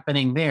is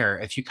happening there,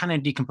 if you kind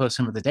of decompose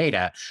some of the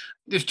data,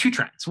 there's two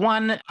trends.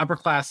 One, upper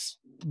class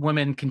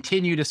women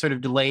continue to sort of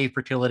delay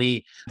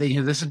fertility.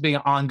 This is being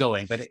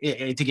ongoing, but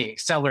it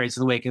accelerates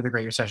in the wake of the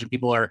Great Recession.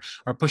 People are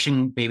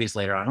pushing babies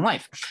later on in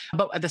life.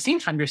 But at the same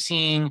time, you're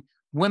seeing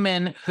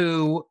women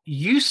who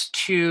used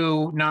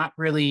to not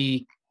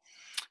really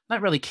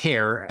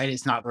care, and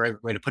it's not the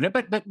right way to put it,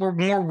 but we're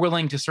more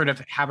willing to sort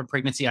of have a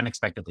pregnancy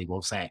unexpectedly,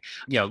 we'll say.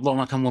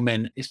 Low-income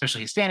women,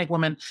 especially Hispanic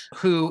women,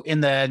 who in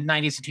the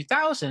 90s and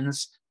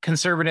 2000s,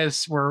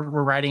 conservatives were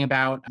writing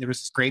about. There was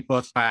this great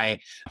book by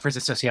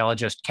Francis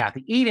sociologist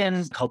Kathy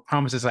Eden called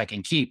Promises I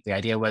Can Keep. The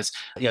idea was,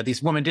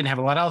 these women didn't have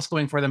a lot else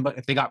going for them, but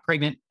if they got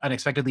pregnant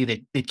unexpectedly,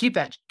 they'd keep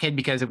that kid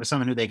because it was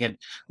someone who they could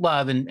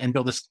love and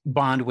build this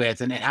bond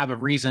with and have a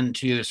reason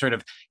to sort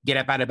of get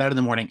up out of bed in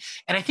the morning.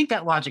 And I think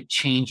that logic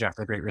changed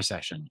after the Great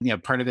Recession.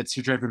 Part of it's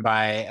driven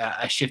by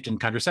a shift in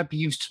contraceptive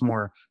use to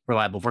more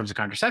reliable forms of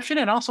contraception.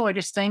 And also, I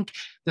just think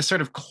the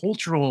sort of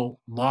cultural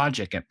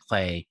logic at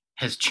play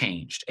has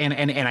changed.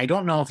 And I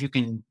don't know if you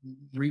can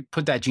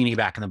put that genie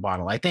back in the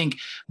bottle. I think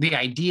the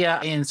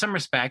idea in some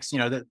respects,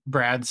 that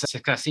Brad's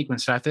success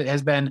sequence stuff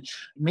has been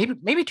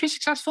maybe too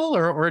successful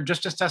or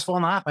just successful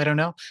enough, I don't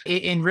know,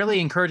 in really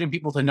encouraging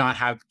people to not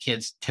have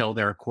kids till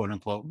they're quote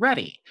unquote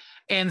ready.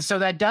 And so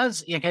that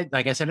does,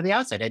 like I said at the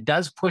outset, it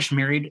does push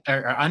married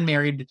or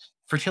unmarried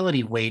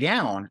fertility way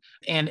down,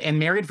 and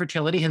married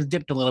fertility has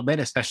dipped a little bit,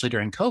 especially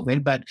during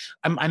COVID, but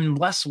I'm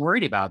less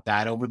worried about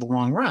that over the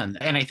long run.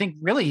 And I think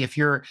really, if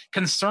you're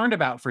concerned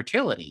about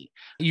fertility,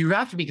 you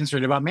have to be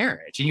concerned about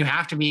marriage, and you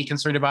have to be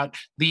concerned about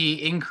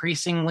the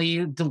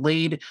increasingly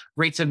delayed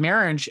rates of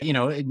marriage.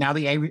 Now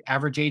the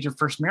average age of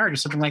first marriage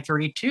is something like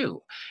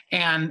 32,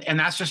 and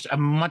that's just a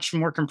much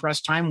more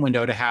compressed time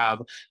window to have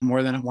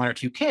more than 1 or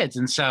 2 kids.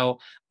 And so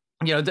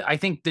I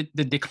think the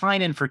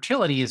decline in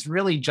fertility is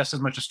really just as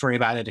much a story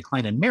about a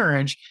decline in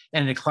marriage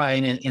and a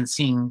decline in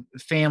seeing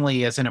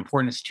family as an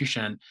important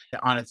institution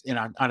on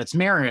its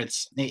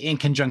merits in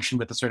conjunction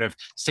with the sort of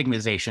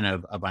stigmatization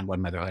of unwed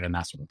motherhood and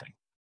that sort of thing.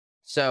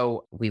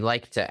 So we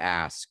like to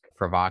ask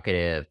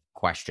provocative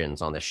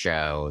questions on the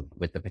show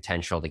with the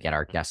potential to get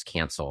our guests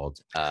canceled.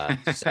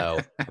 So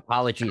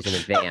apologies in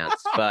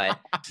advance, but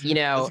that's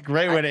a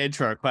great way to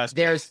intro a question.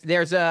 There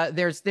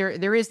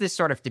is this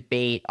sort of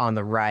debate on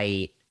the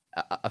right,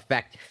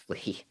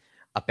 effectively,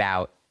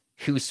 about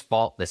whose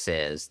fault this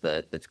is,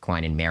 the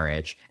decline in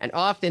marriage, and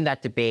often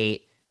that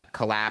debate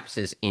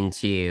collapses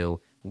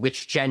into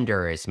which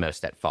gender is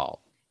most at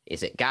fault.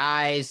 Is it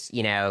guys,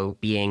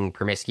 being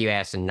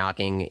promiscuous and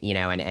knocking,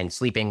 and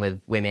sleeping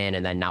with women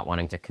and then not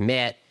wanting to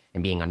commit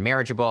and being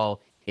unmarriageable?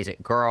 Is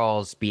it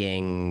girls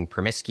being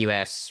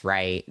promiscuous,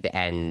 right?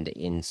 And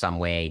in some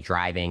way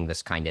driving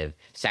this kind of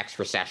sex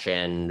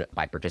recession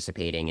by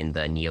participating in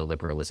the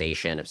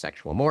neoliberalization of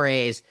sexual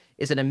mores?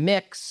 Is it a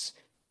mix?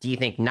 Do you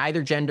think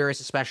neither gender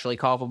is especially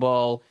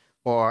culpable?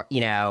 Or,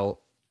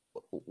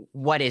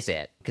 what is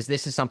it? Because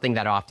this is something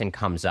that often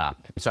comes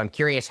up. So I'm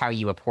curious how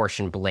you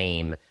apportion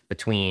blame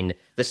between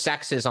the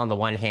sexes on the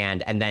one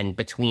hand, and then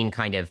between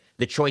kind of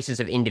the choices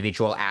of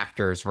individual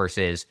actors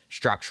versus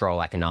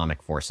structural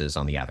economic forces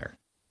on the other.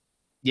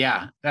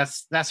 Yeah,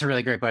 that's a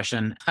really great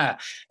question,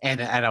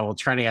 and I will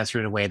try to answer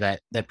it in a way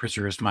that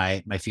preserves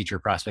my future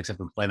prospects of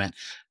employment.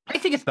 I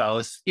think it's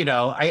both.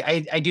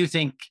 I do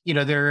think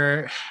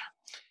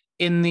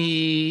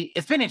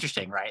it's been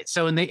interesting, right?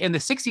 So in the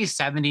 60s,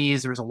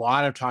 70s, there was a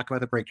lot of talk about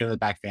the breakdown of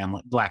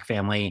the Black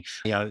family.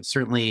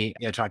 Certainly,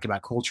 talking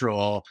about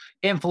cultural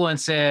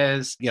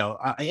influences,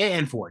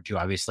 and Ford too,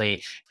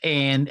 obviously,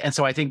 and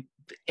so I think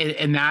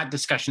in that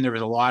discussion there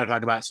was a lot of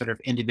talk about sort of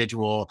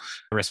individual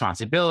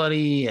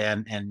responsibility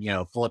and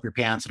pull up your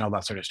pants and all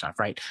that sort of stuff,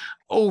 right?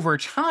 Over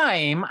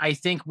time, I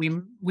think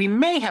we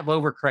may have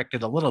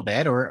overcorrected a little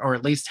bit, or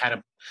at least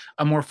had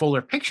a more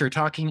fuller picture.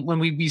 Talking when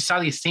we saw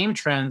these same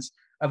trends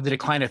of the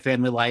decline of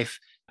family life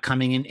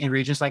coming in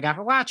regions like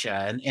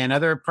Appalachia and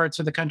other parts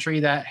of the country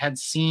that had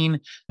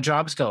seen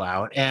jobs go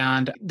out.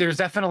 And there's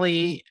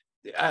definitely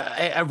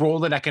a role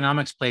that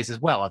economics plays as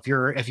well. If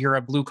you're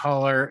a blue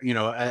collar,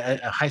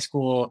 a high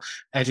school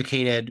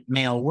educated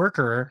male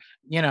worker,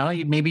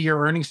 maybe your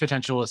earnings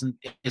potential isn't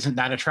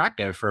that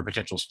attractive for a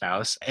potential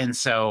spouse. And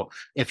so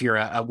if you're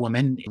a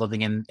woman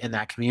living in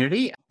that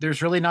community,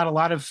 there's really not a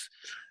lot of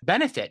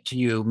benefit to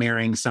you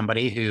marrying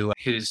somebody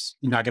who's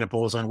not going to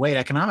pull his own weight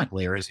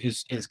economically, or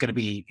is going to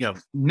be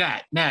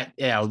net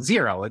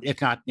zero. If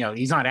not,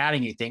 he's not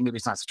adding anything, maybe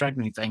he's not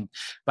subtracting anything,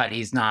 but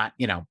he's not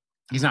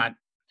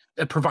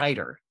a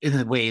provider in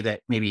the way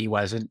that maybe he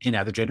was in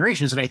other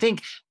generations. And I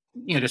think,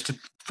 just to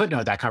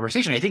footnote that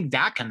conversation, I think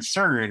that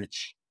concern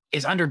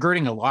is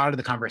undergirding a lot of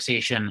the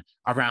conversation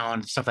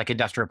around stuff like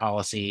industrial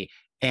policy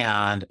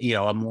and,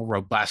 a more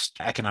robust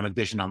economic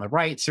vision on the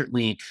right.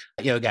 Certainly,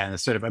 again, the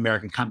sort of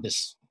American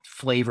compass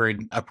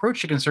flavored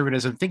approach to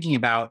conservatism, thinking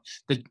about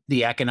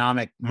the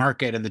economic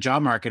market and the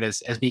job market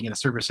as being in the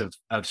service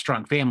of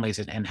strong families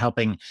and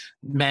helping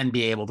men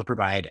be able to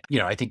provide.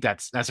 I think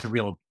that's a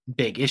real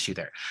big issue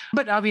there.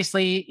 But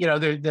obviously,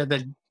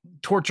 the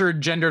tortured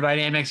gender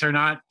dynamics are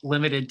not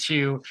limited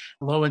to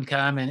low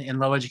income and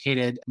low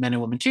educated men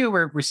and women too.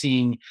 We're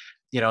seeing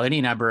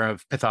any number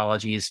of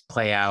pathologies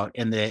play out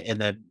in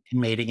the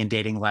mating and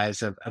dating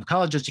lives of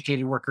college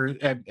educated workers,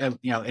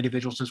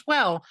 individuals as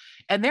well.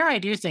 And there, I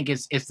do think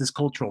is this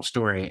cultural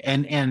story.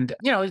 And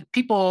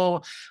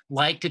people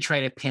like to try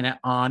to pin it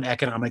on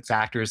economic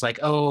factors like,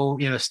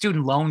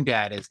 student loan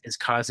debt is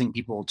causing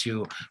people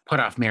to put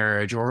off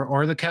marriage,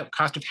 or the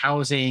cost of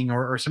housing,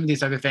 or some of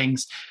these other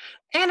things.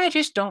 And I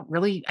just don't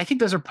really, I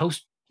think those are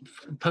post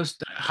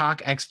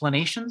hoc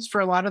explanations for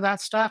a lot of that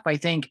stuff. I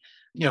think,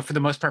 for the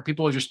most part,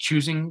 people are just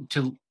choosing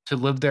to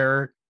live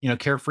their,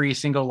 carefree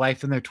single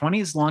life in their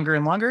 20s longer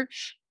and longer.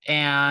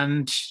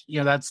 And,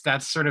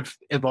 that's sort of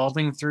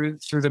evolving through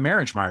the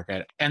marriage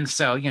market. And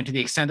so, to the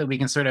extent that we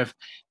can sort of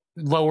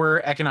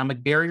lower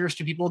economic barriers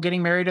to people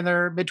getting married in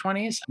their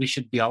mid-20s, we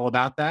should be all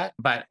about that.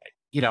 But,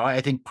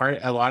 I think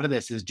a lot of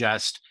this is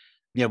just,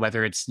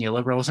 whether it's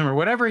neoliberalism or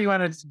whatever you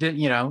want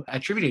to,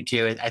 attribute it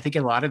to, I think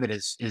a lot of it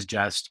is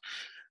just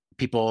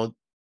people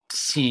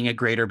seeing a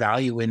greater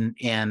value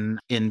in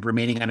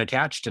remaining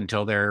unattached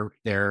until they're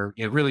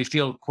really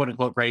feel quote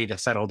unquote ready to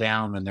settle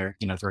down when they're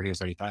 30 or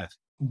 35.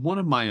 One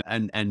of my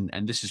and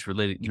this is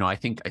related, I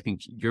think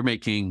you're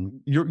making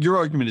your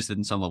argument is that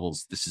in some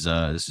levels this is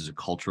a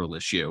cultural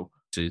issue.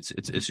 So it's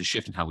a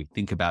shift in how we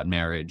think about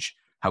marriage,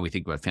 how we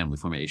think about family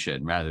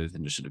formation, rather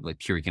than just sort of like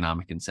pure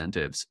economic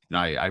incentives.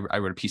 I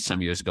wrote a piece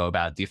some years ago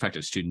about the effect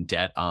of student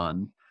debt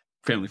on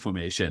family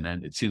formation,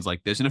 and it seems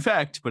like there's an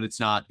effect, but it's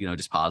not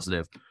just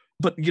positive.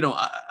 But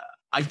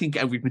I think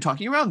we've been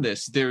talking around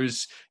this. There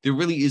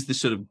really is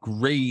this sort of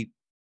great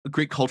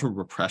cultural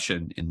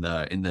repression in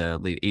the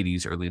late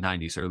 80s, early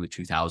 90s, early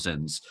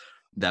 2000s.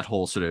 That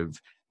whole sort of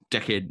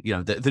decade,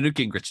 the Newt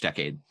Gingrich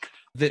decade,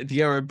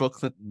 the era of Bill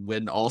Clinton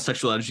when all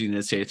sexual energy in the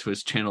United States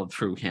was channeled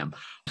through him.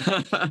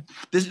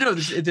 There's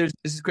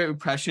this Great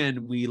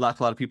Repression. We locked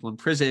a lot of people in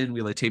prison.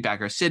 We take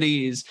back our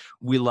cities.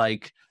 We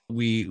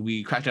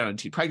cracked down on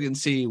teen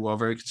pregnancy. We're all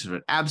very concerned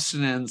about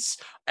abstinence.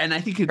 And I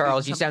think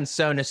Charles, you sound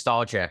so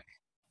nostalgic.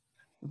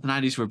 The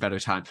 90s were a better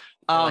time.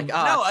 But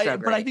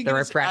I think the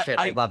repression,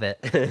 I love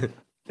it.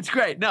 It's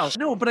great.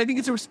 No, but I think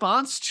it's a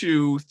response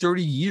to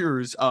 30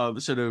 years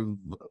of sort of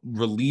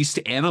released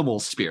animal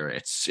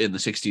spirits in the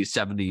 60s,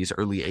 70s,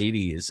 early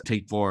 80s,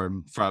 take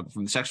form from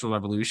the sexual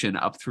revolution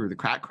up through the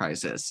crack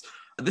crisis.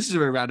 This is a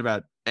very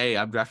roundabout. A,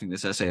 I'm drafting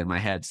this essay in my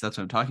head, so that's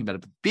what I'm talking about.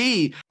 But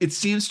B, it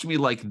seems to me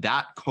like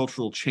that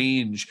cultural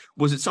change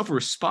was itself a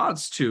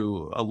response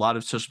to a lot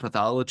of social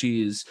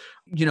pathologies,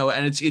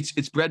 and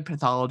it's bred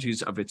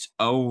pathologies of its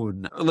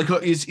own. Like,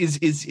 is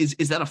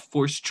that a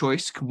forced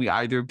choice? Can we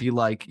either be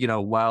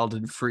wild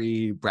and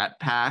free Brat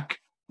Pack,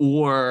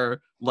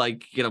 or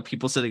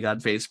people sitting on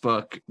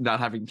Facebook not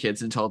having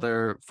kids until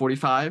they're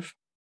 45?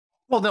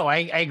 Well, no, I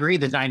agree.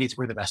 The 90s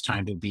were the best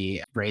time to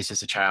be raised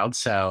as a child.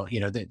 So,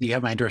 you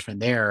have my endorsement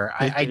there.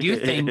 I do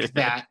think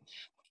that,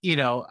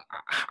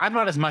 I'm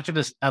not as much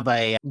of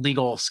a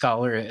legal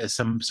scholar as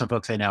some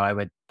folks I know. I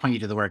would point you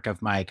to the work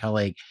of my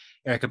colleague,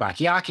 Erika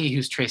Bachiochi,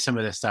 who's traced some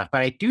of this stuff.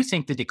 But I do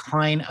think the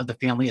decline of the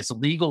family as a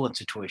legal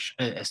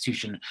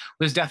institution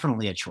was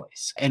definitely a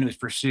choice. And it was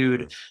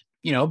pursued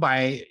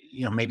by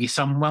maybe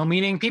some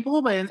well-meaning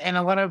people, and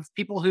a lot of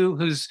people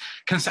whose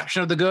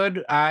conception of the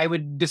good I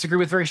would disagree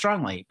with very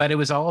strongly. But it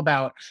was all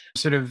about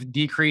sort of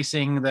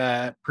decreasing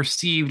the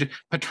perceived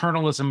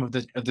paternalism of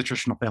the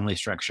traditional family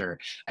structure,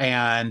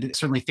 and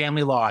certainly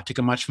family law took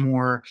a much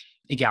more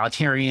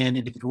egalitarian,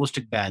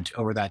 individualistic bent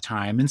over that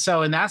time. And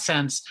so, in that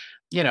sense,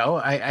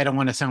 I don't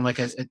want to sound like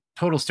a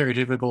total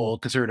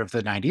stereotypical conservative of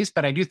the 90s,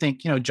 but I do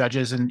think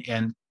judges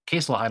and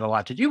case law had a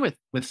lot to do with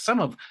some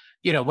of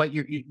what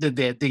the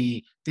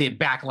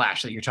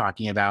backlash that you're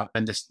talking about,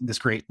 and this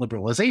great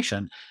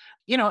liberalization,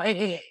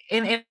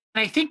 and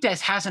I think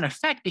this has an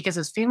effect because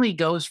as family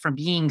goes from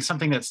being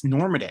something that's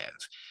normative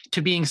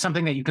to being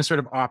something that you can sort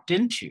of opt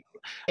into,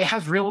 it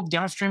has real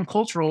downstream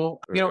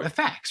cultural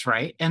effects,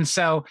 right? And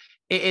so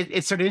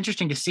it's sort of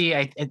interesting to see.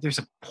 There's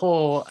a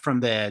poll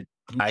from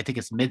I think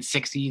it's mid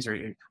 60s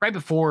or right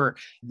before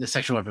the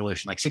sexual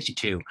revolution, like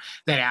 62,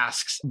 that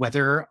asks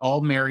whether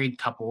all married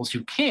couples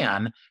who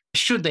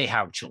should they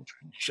have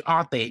children?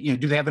 Ought they,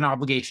 do they have an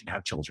obligation to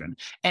have children?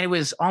 And it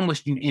was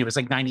almost, it was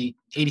like 90%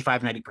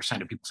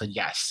 of people said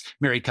yes,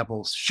 married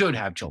couples should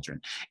have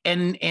children.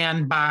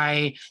 And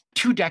by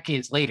 2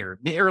 decades later,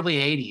 the early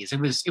 80s,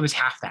 it was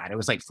half that. It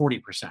was like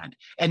 40%.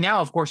 And now,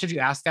 of course, if you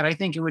ask that, I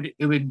think it would,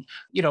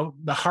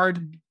 the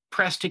hard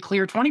pressed to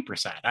clear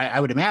 20%. I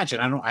would imagine.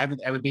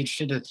 I would be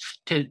interested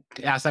to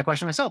ask that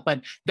question myself.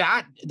 But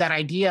that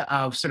idea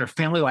of sort of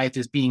family life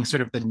as being sort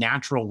of the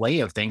natural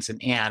way of things,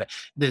 and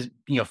the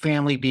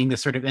family being the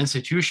sort of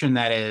institution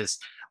that is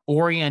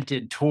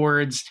oriented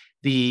towards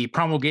the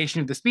promulgation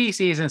of the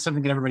species, and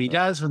something that everybody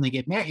does when they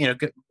get married,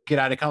 get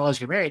out of college,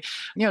 get married,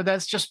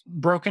 that's just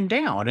broken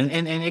down.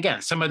 And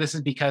again, some of this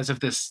is because of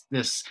this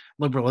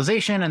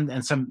liberalization,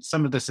 and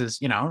some of this is,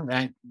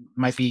 that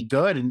might be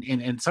good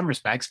in some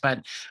respects, but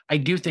I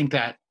do think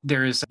that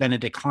there's been a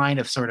decline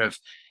of sort of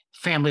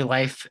family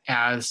life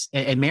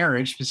and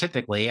marriage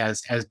specifically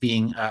as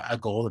being a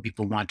goal that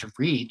people want to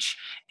reach.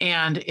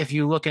 And if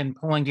you look in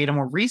polling data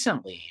more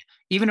recently,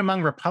 even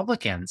among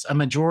Republicans, a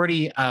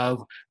majority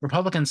of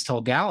Republicans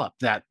told Gallup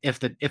that if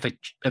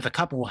a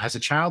couple has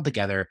a child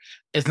together,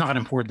 it's not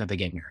important that they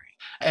get married.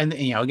 And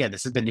again,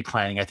 this has been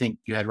declining. I think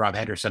you had Rob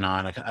Henderson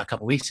on a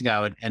couple of weeks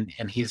ago,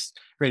 and he's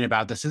written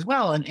about this as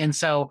well. And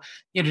so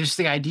just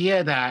the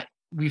idea that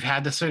we've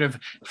had this sort of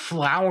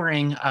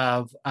flowering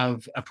of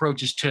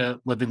approaches to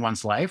living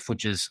one's life,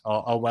 which is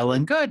all well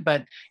and good,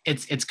 but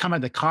it's come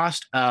at the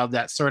cost of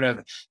that sort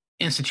of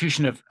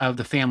institution of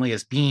the family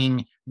as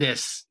being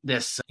this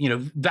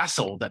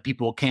vessel that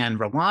people can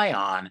rely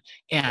on.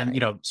 And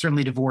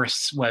certainly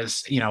divorce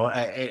was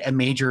a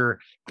major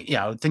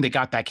thing that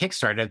got that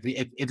kickstarted.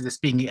 If this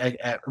being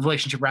a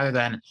relationship rather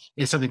than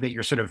is something that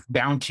you're sort of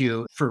bound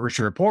to for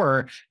richer or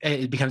poorer,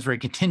 it becomes very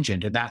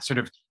contingent, and that sort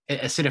of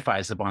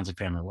acidifies the bonds of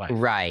family life.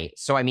 Right.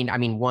 So I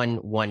mean,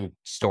 one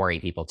story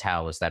people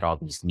tell is that all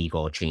these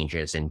legal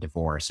changes in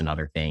divorce and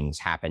other things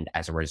happened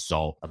as a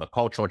result of a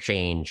cultural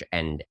change.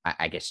 And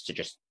I guess to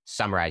just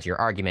summarize your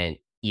argument,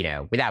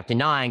 without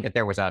denying that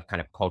there was a kind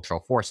of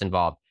cultural force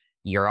involved,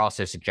 you're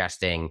also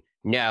suggesting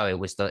no, it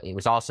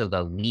was also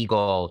the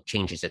legal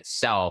changes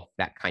itself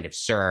that kind of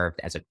served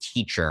as a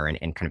teacher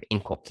and kind of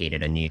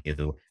inculcated a new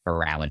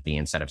morality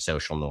instead of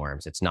social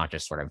norms. It's not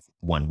just sort of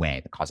one way.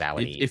 The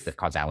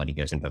causality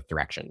goes in both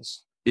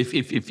directions.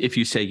 If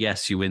you say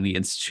yes, you win the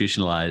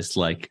institutionalized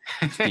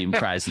theme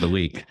prize of the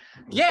week.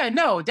 Yeah,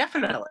 no,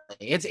 definitely.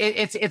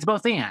 It's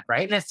both and,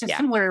 right? And it's just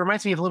similar. It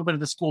reminds me of a little bit of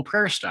the school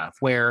prayer stuff,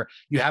 where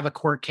you have a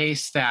court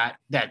case that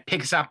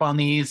picks up on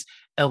these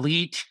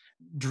elite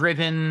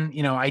driven,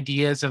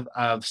 ideas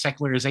of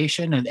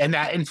secularization, and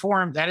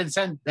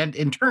that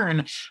in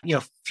turn,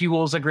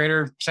 fuels a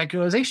greater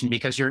secularization,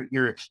 because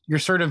you're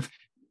sort of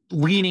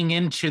leaning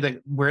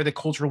into where the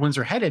cultural winds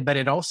are headed, but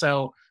it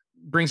also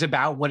brings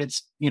about what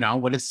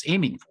it's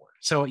aiming for.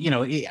 So,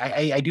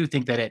 I do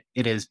think that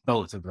it is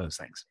both of those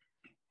things.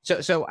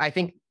 So I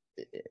think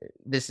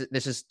this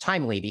is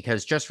timely,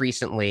 because just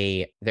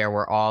recently there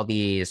were all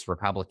these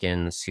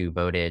Republicans who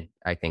voted,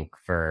 I think,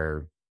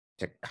 to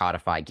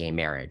codify gay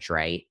marriage,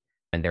 right?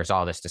 And there's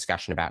all this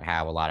discussion about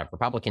how a lot of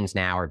Republicans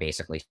now are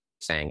basically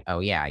saying, oh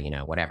yeah,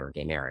 whatever,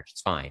 gay marriage,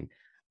 it's fine.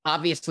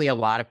 Obviously, a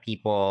lot of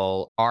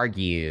people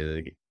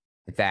argued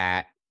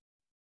that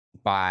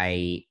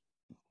by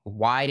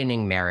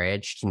widening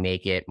marriage to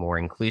make it more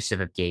inclusive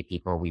of gay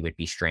people, we would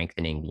be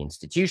strengthening the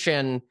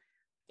institution.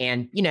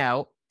 And,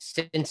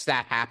 since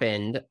that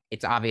happened,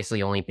 it's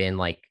obviously only been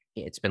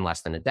it's been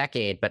less than a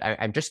decade, but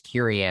I'm just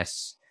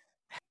curious,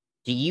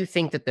 do you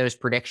think that those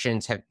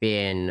predictions have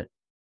been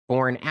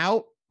borne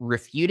out,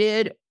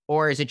 refuted,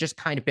 or has it just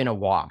kind of been a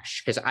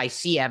wash? Because I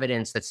see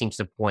evidence that seems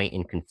to point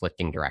in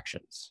conflicting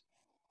directions.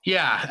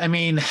 Yeah, I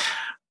mean,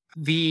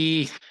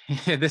 this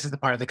is the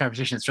part of the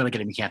conversation that's really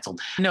going to be canceled.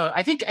 No,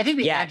 I think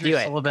the Andrew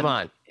Sullivan. Come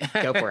on,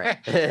 go for it.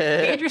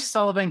 The Andrew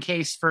Sullivan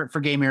case for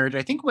gay marriage,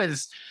 I think,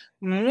 was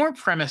more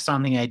premised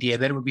on the idea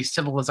that it would be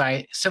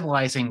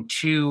civilizing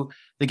to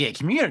the gay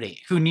community,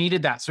 who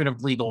needed that sort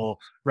of legal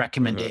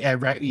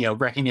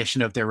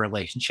recognition of their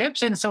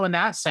relationships. And so, in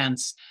that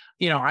sense,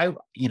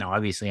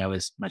 obviously I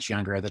was much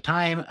younger at the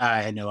time.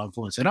 I had no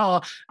influence at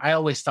all. I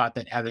always thought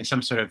that having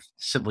some sort of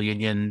civil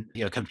union,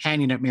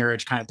 companionate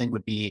marriage kind of thing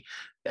would be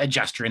a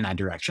gesture in that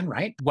direction,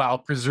 right? While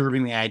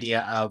preserving the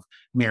idea of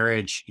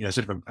marriage,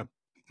 sort of a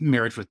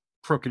marriage with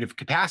procreative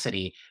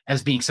capacity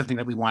as being something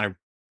that we want to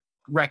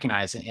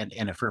recognize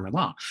and affirm in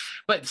law.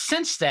 But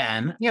since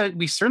then,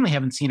 we certainly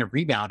haven't seen a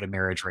rebound in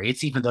marriage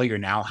rates, even though you're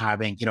now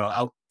having,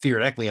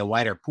 theoretically a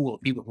wider pool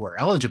of people who are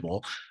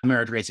eligible.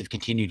 Marriage rates have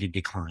continued to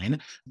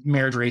decline.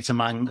 Marriage rates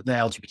among the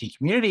LGBT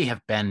community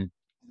have been,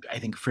 I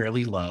think,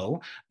 fairly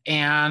low.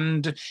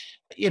 And,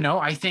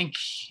 I think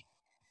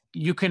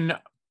you can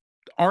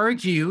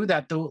argue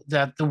that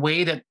the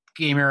way that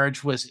gay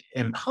marriage was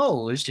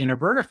imposed in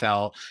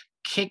Obergefell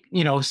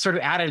sort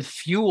of added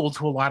fuel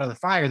to a lot of the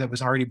fire that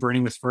was already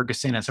burning with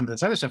Ferguson and some of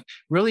this other stuff,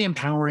 really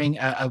empowering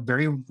a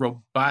very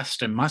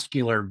robust and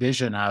muscular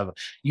vision of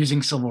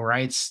using civil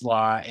rights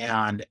law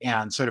and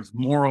sort of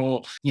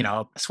moral,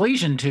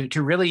 persuasion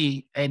to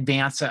really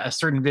advance a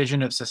certain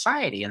vision of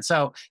society. And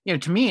so,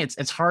 to me,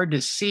 it's hard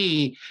to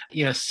see,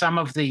 some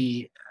of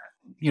the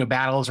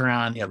battles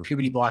around,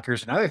 puberty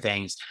blockers and other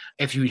things,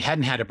 if you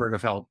hadn't had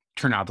Obergefell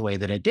turn out the way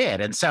that it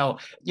did. And so,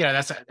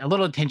 that's a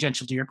little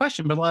tangential to your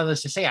question, but a lot of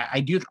this to say, I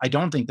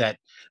don't think that,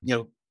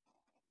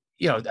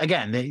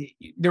 again,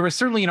 there was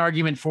certainly an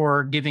argument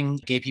for giving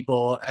gay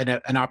people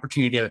an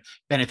opportunity to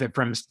benefit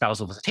from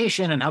spousal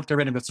visitation and healthcare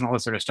benefits and all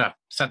this sort of stuff.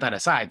 Set that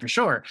aside for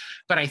sure.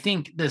 But I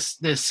think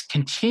this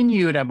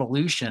continued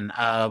evolution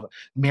of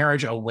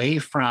marriage away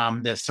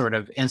from this sort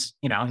of,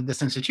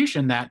 this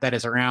institution that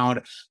is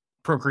around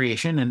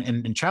procreation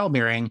and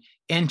childbearing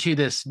into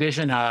this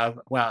vision of,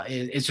 well,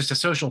 it's just a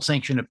social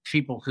sanction of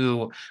people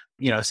who,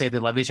 say they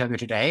love each other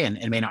today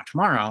and may not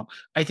tomorrow.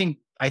 I think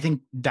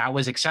that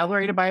was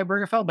accelerated by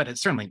Obergefell, but it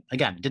certainly,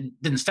 again,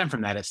 didn't stem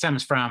from that. It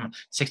stems from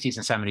 60s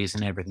and 70s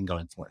and everything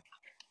going forward.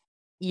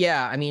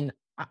 Yeah, I mean,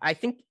 I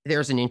think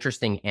there's an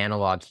interesting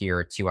analog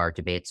here to our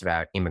debates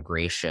about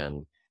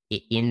immigration,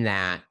 in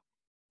that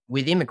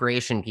with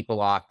immigration,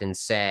 people often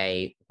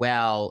say,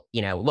 well,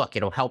 look,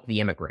 it'll help the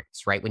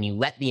immigrants, right? When you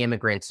let the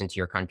immigrants into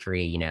your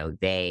country,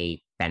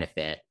 they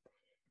benefit.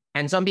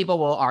 And some people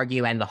will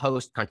argue, and the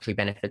host country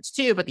benefits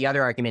too. But the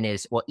other argument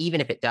is, well,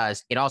 even if it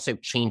does, it also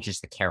changes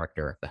the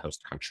character of the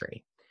host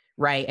country,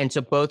 right? And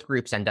so both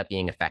groups end up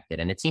being affected.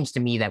 And it seems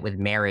to me that with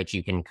marriage,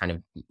 you can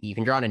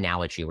draw an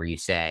analogy where you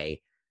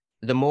say,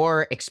 the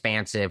more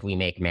expansive we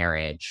make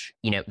marriage,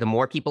 the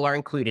more people are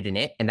included in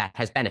it, and that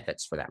has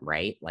benefits for them,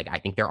 right? Like, I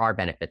think there are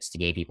benefits to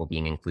gay people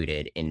being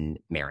included in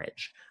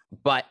marriage,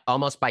 but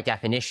almost by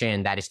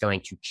definition, that is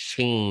going to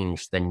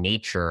change the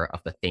nature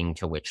of the thing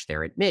to which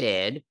they're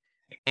admitted.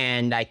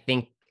 And I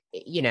think,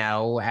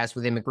 as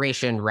with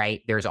immigration,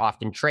 right, there's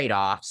often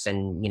trade-offs,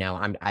 and,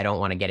 I don't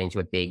want to get into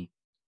a big,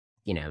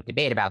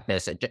 debate about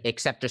this,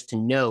 except just to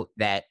note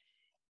that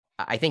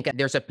I think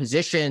there's a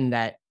position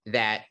that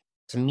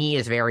to me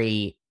is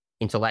very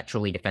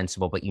intellectually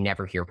defensible, but you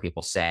never hear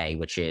people say,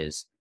 which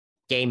is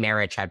gay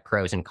marriage had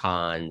pros and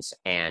cons,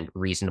 and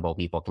reasonable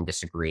people can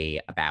disagree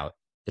about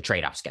the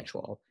trade-off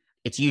schedule.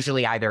 It's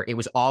usually either it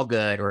was all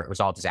good or it was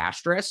all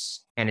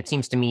disastrous. And it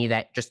seems to me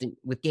that just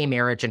with gay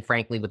marriage, and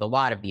frankly, with a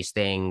lot of these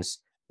things,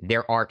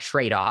 there are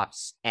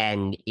trade-offs,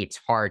 and it's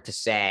hard to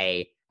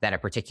say that a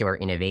particular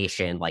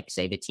innovation, like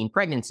say the teen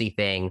pregnancy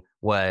thing,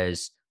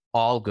 was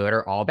all good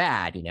or all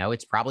bad.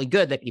 It's probably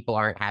good that people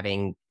aren't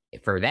having,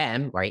 for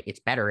them, right?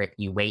 It's better if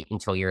you wait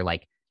until you're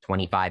like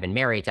 25 and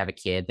married to have a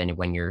kid than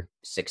when you're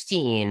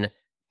 16.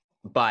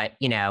 But,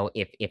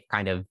 if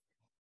kind of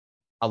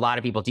a lot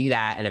of people do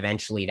that, and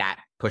eventually that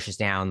pushes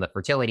down the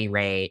fertility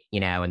rate,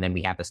 and then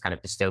we have this kind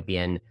of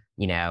dystopian,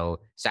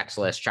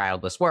 sexless,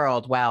 childless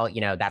world. Well,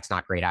 that's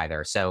not great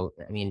either. So,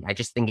 I mean, I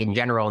just think in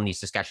general in these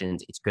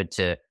discussions, it's good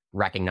to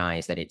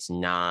recognize that it's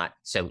not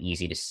so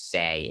easy to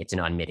say it's an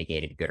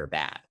unmitigated good or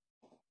bad.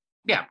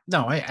 Yeah,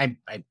 no, I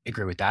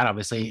agree with that.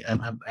 Obviously,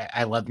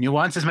 I love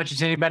nuance as much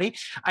as anybody.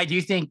 I do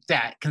think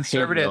that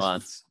conservatives,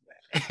 nuance.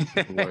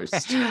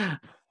 Worst. Nothing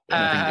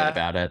good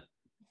about it.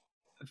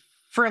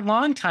 For a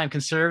long time,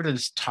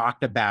 conservatives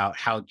talked about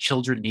how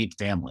children need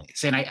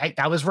families, and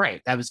I was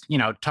right. That was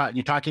you're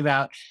talking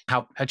about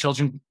how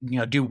children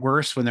do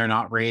worse when they're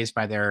not raised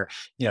by their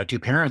two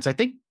parents. I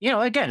think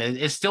again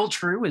it's still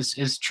true,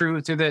 is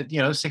true through the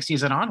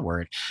 60s and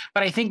onward.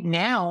 But I think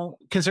now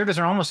conservatives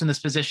are almost in this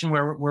position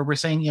where we're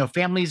saying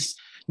families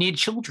need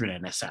children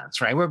in a sense,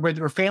 right?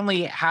 Where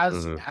family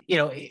has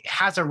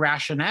has a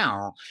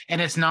rationale, and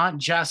it's not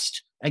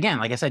just, again,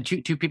 like I said,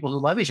 two people who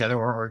love each other,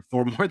 or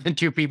more than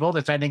two people,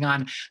 depending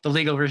on the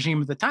legal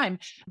regime at the time.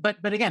 But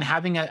again,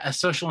 having a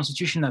social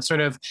institution that's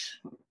sort of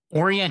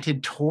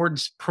oriented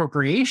towards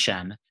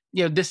procreation,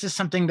 this is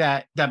something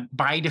that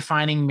by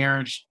defining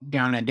marriage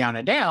down and down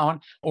and down,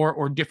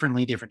 or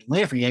differently,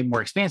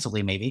 more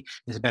expansively, maybe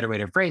is a better way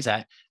to phrase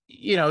that.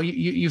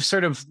 You've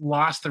sort of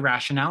lost the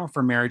rationale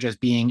for marriage as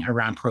being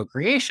around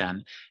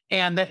procreation,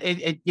 and that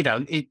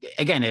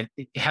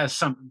it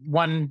has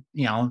one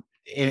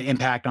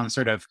impact on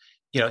sort of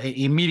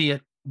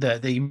immediate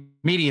the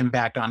immediate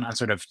impact on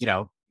sort of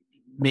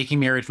making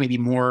marriage maybe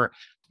more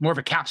of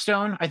a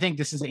capstone. I think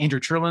this is Andrew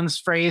Trulin's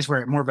phrase,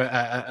 where more of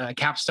a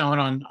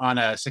capstone on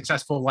a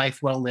successful life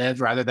well lived,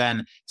 rather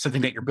than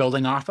something that you're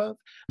building off of.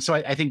 So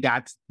I think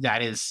that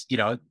is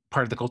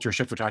part of the culture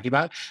shift we're talking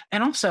about.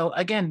 And also,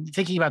 again,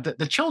 thinking about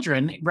the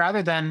children,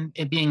 rather than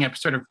it being a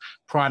sort of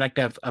product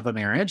of a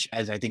marriage,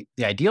 as I think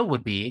the ideal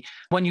would be,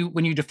 when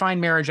you define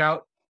marriage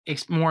out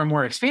more and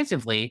more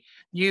expansively,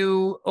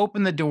 you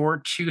open the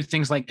door to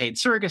things like paid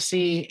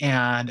surrogacy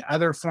and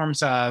other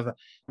forms of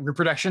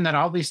reproduction that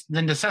always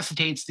then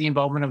necessitates the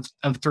involvement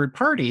of third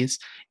parties.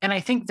 And I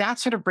think that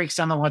sort of breaks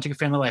down the logic of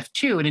family life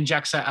too. It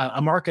injects a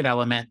market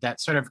element that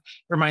sort of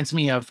reminds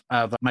me of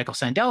Michael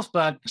Sandel's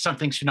book, Some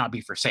Things Should Not Be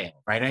for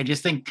Sale, right? I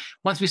just think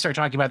once we start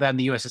talking about that in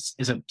the US,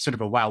 is a sort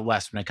of a wild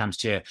west when it comes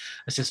to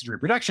assisted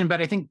reproduction.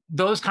 But I think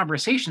those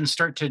conversations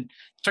start to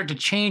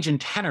change in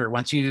tenor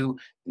once you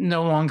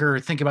no longer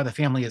think about the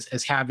family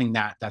as having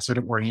that sort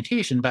of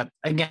orientation. But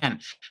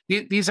again,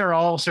 these are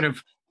all sort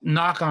of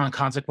knock-on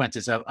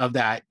consequences of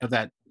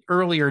that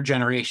earlier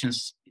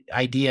generation's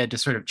idea to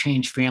sort of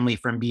change family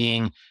from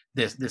being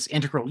this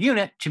integral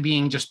unit to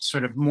being just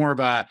sort of more of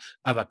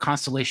a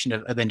constellation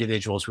of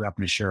individuals who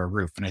happen to share a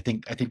roof. And I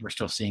think we're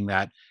still seeing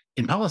that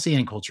in policy and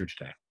in culture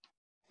today.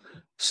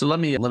 So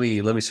let me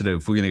sort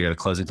of, we're going to get a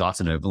closing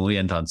thoughts on it, but we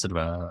end on sort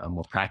of a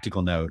more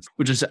practical note,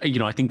 which is,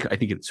 I think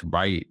it's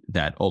right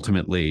that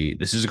ultimately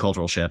this is a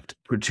cultural shift.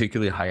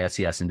 Particularly high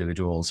SES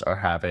individuals are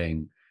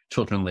having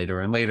children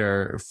later and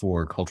later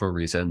for cultural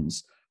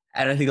reasons.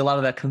 And I think a lot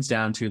of that comes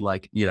down to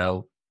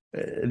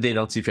they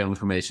don't see family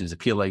formation as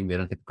appealing. They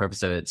don't get the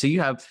purpose of it. So do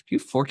you have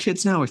 4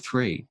 kids now or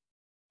 3?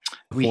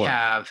 We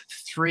have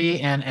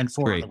 3 and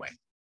 4 3. on the way.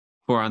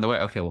 4 on the way.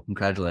 Okay. Well,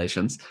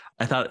 congratulations.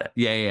 I thought,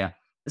 yeah.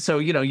 So,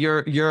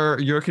 you're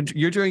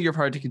doing your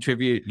part to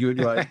contribute. You and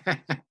your wife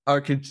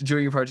are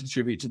doing your part to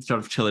contribute to the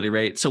total fertility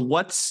rate. So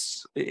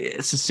what's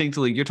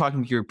succinctly, you're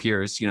talking to your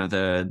peers,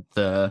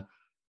 the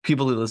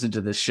people who listen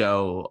to this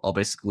show all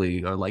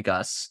basically are like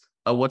us.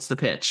 What's the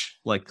pitch?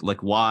 Like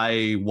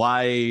why,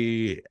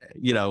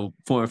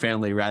 form a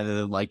family rather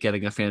than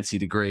getting a fancy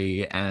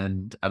degree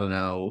and, I don't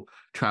know,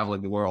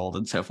 traveling the world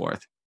and so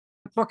forth?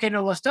 Porque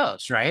no los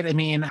dos, right? I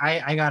mean,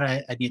 I got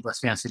a needless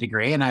fancy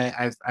degree, and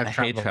I've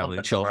hate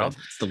traveling children.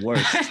 It's the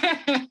worst.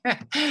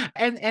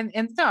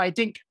 and no, I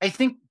think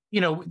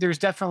there's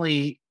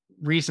definitely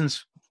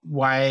reasons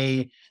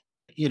why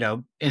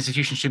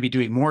institutions should be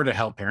doing more to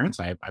help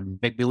parents. I'm a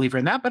big believer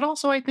in that, but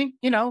also I think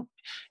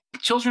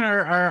children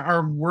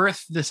are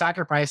worth the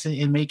sacrifice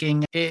in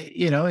making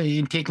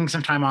in taking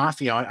some time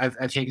off.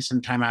 I've taken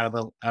some time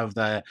out of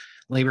the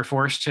labor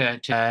force to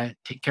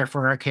take care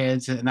for our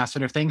kids and that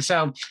sort of thing.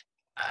 So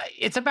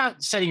it's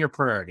about setting your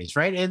priorities,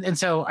 right? And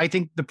so I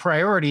think the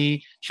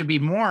priority should be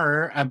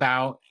more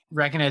about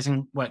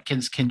recognizing what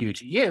kids can do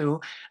to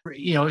you,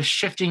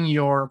 shifting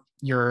your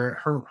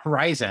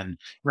horizon,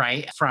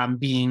 right? From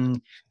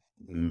being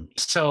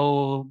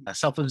so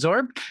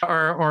self-absorbed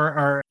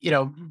or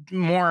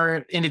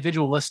more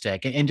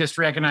individualistic, and just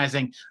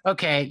recognizing,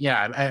 okay,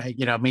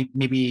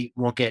 maybe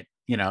won't get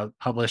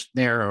published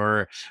there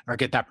or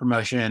get that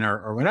promotion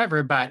or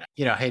whatever, but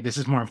hey, this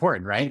is more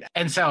important, right?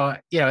 And so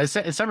in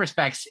some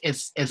respects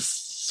it's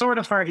sort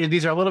of hard.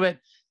 These are a little bit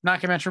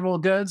non-conventional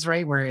goods,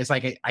 right? Where it's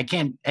like I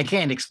can't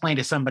explain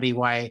to somebody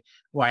why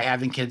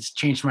having kids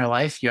changed my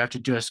life. You have to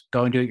just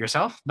go and do it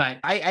yourself. But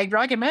I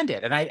recommend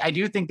it, and I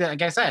do think that,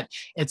 like I said,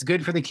 it's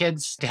good for the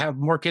kids to have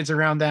more kids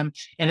around them,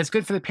 and it's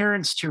good for the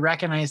parents to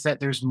recognize that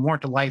there's more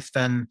to life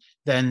than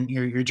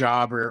your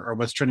job or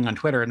what's trending on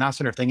Twitter and that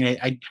sort of thing.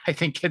 And I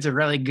think kids are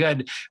really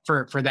good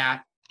for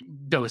that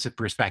dose of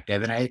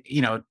perspective.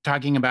 And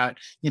talking about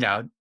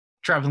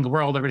traveling the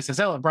world, everybody says,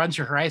 oh, it broadens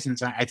your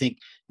horizons. I think,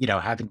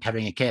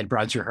 having a kid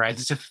broadens your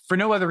horizons, if for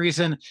no other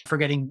reason, for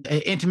getting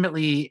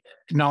intimately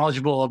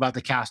knowledgeable about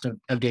the cast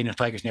of Daniel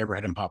Tiger's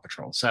Neighborhood and Paw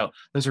Patrol. So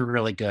those are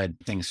really good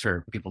things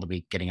for people to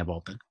be getting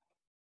involved in.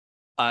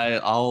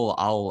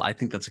 I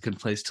think that's a good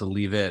place to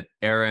leave it.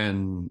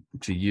 Aaron,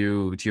 do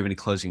you have any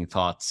closing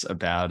thoughts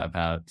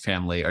about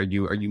family? Are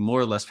you more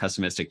or less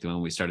pessimistic than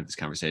when we started this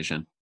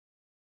conversation?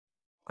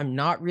 I'm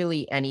not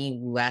really any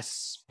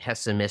less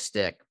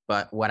pessimistic,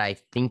 but what I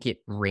think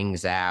it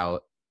brings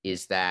out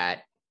is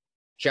that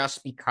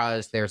just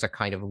because there's a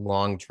kind of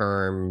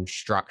long-term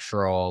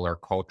structural or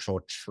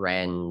cultural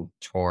trend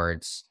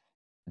towards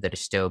the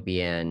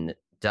dystopian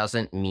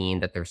doesn't mean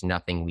that there's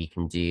nothing we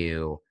can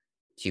do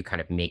to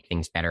kind of make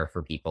things better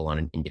for people on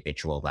an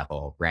individual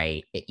level,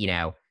 right?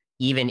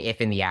 Even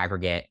if in the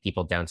aggregate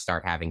people don't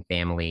start having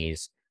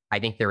families, I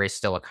think there is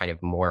still a kind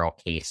of moral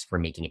case for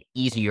making it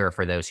easier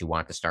for those who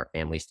want to start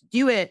families to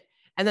do it.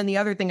 And then the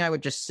other thing I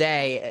would just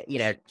say,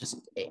 just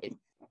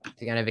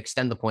to kind of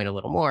extend the point a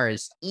little more,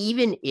 is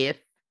even if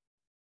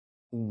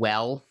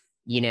wealth,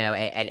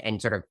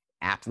 and sort of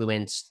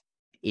affluence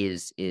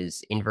is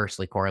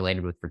inversely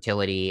correlated with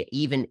fertility,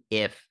 even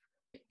if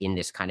in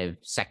this kind of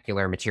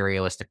secular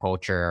materialistic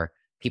culture,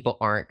 people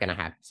aren't going to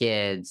have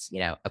kids,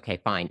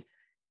 okay, fine.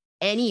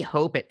 Any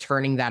hope at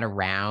turning that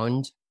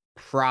around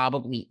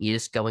probably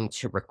is going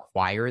to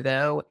require,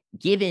 though,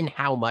 given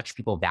how much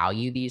people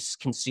value these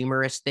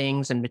consumerist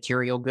things and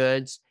material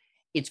goods,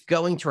 it's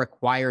going to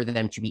require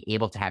them to be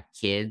able to have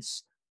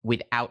kids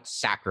without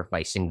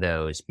sacrificing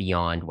those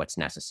beyond what's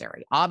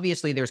necessary.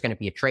 Obviously, there's going to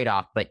be a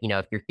trade-off, but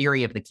if your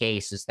theory of the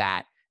case is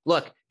that,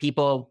 look,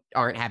 people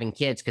aren't having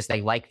kids because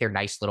they like their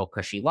nice little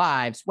cushy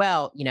lives,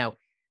 well,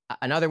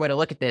 another way to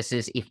look at this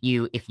is if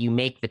you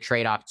make the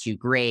trade-off too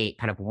great,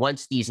 kind of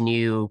once these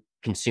new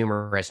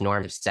consumerist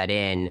norms set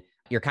in,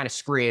 you're kind of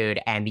screwed.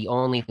 And the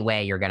only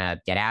way you're going to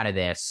get out of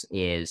this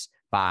is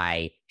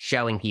by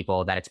showing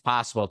people that it's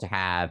possible to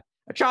have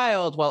a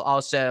child while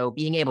also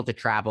being able to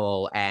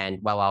travel and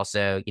while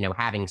also,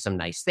 having some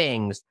nice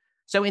things.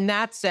 So in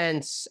that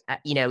sense,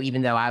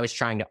 even though I was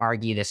trying to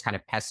argue this kind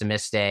of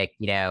pessimistic,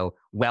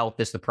 wealth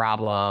is the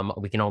problem,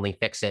 we can only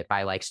fix it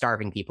by like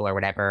starving people or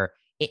whatever.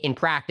 In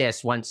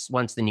practice, once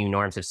the new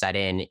norms have set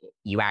in,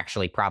 you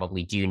actually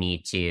probably do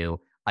need to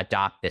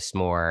adopt this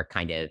more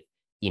kind of,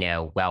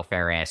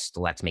 welfareist,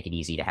 let's make it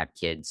easy to have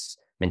kids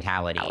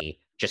mentality,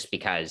 just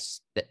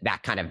because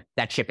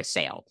that ship has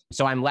sailed.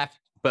 So I'm left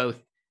both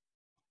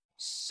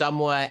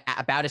somewhat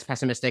about as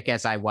pessimistic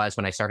as I was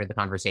when I started the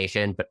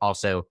conversation, but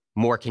also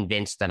more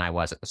convinced than I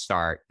was at the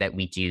start that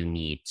we do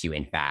need to,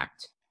 in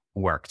fact,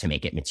 work to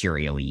make it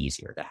materially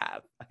easier to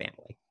have a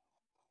family.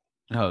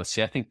 Oh,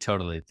 see, I think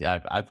totally.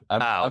 I've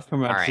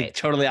come around to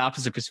totally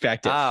opposite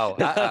perspective. Oh,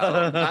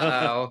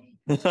 all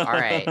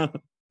right.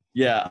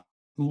 Yeah.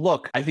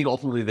 Look, I think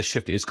ultimately the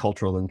shift is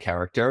cultural in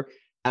character.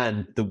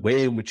 And the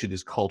way in which it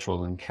is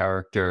cultural in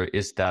character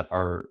is that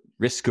our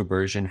risk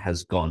aversion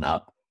has gone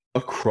up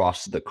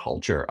across the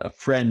culture. A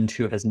friend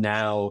who has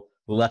now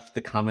left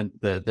the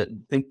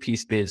Think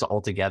Peace biz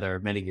altogether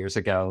many years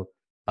ago.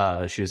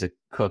 She was a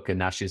cook and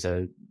now she's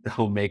a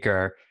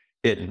homemaker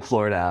in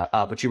Florida.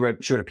 But she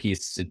wrote a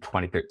piece in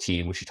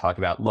 2013 where she talked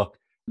about, look,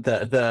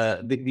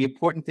 the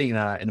important thing in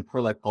a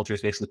pro-life culture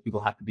is basically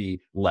people have to be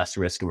less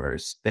risk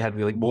averse. They have to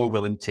be like more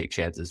willing to take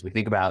chances. We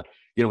think about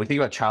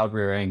child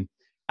rearing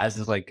as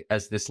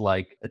this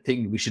a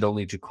thing we should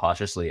only do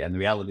cautiously. And the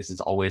reality is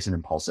it's always an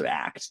impulsive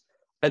act.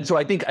 And so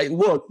I think,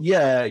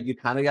 you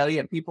kind of got to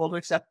get people to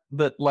accept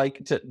that,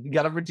 you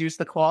got to reduce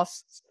the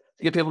costs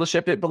to get people to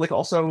ship it. But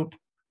also,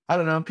 I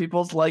don't know,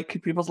 people's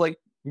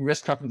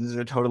risk preferences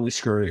are totally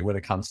screwy when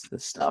it comes to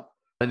this stuff.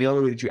 And the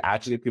only way that you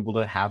actually get people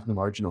to have the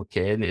marginal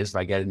kid is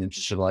by getting them to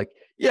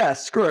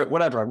screw it,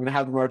 whatever, I'm going to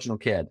have the marginal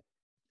kid.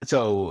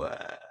 So,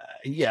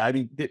 this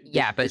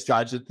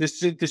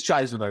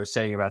jives with what I was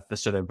saying about the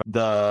sort of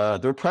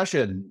the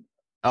repression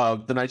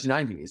of the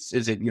 1990s.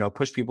 Is it,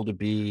 push people to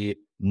be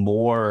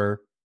more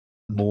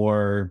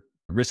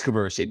risk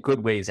averse in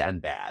good ways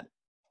and bad.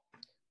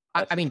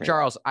 I mean,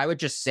 Charles, I would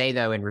just say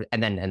though,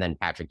 and then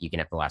Patrick, you can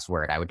have the last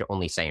word. I would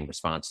only say in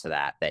response to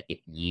that if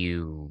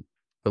you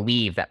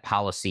believe that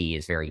policy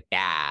is very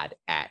bad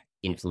at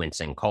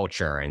influencing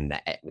culture, and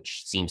that,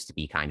 which seems to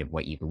be kind of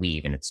what you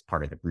believe, and it's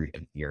part of the root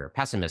of your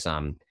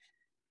pessimism,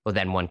 well,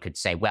 then one could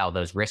say, well,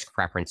 those risk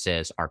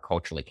preferences are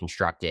culturally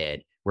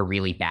constructed. We're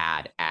really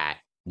bad at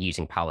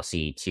using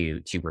policy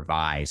to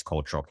revise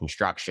cultural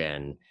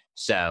construction.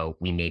 So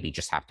we maybe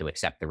just have to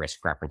accept the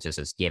risk preferences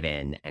as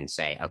given and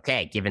say,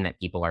 okay, given that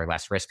people are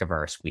less risk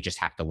averse, we just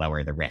have to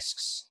lower the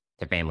risks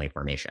to family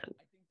formation.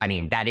 I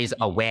mean, that is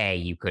a way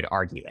you could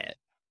argue it.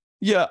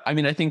 Yeah, I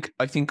mean, I think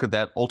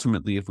that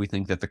ultimately, if we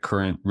think that the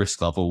current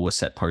risk level was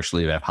set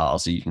partially by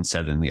policy, you can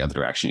set it in the other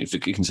direction. You have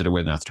to consider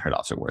whether or not the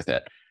trade-offs are worth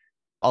it.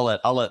 I'll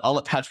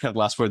let Patrick have the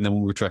last word, and then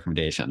we'll move to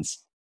recommendations.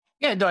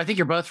 Yeah, no, I think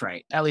you're both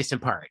right, at least in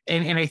part.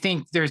 And I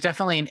think there's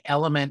definitely an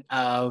element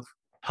of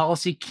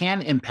policy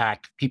can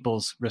impact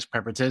people's risk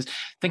preferences.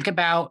 Think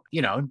about,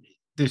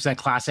 there's that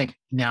classic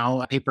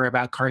now paper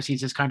about car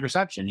seats as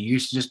contraception. You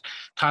used to just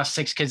toss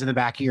 6 kids in the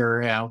back of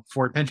your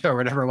Ford Pinto or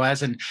whatever it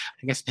was. And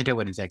I guess Pinto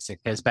wouldn't take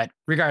 6 kids, but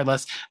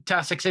regardless,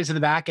 toss 6 kids in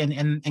the back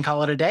and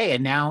call it a day.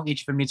 And now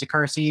each of them needs a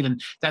car seat.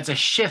 And that's a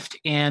shift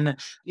in,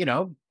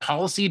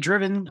 policy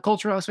driven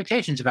cultural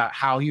expectations about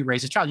how you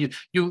raise a child.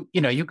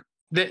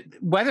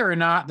 Whether or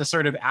not the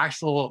sort of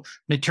actual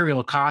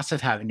material costs of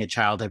having a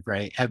child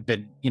have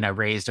been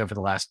raised over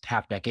the last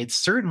half decade,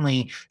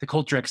 certainly the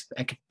cultural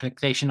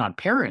expectation on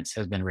parents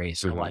has been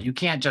raised a lot. You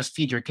can't just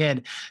feed your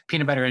kid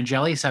peanut butter and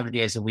jelly 7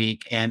 days a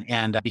week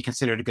and be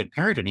considered a good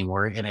parent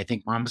anymore. And I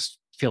think moms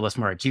feel this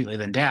more acutely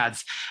than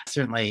dads,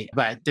 certainly.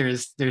 But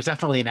there's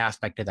definitely an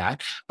aspect to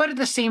that. But at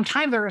the same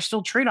time, there are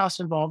still trade-offs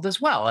involved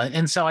as well.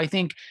 And so I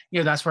think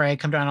that's where I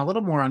come down a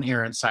little more on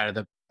Aaron's side of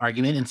the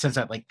argument, in the sense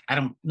that I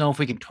don't know if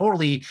we can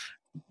totally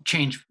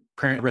change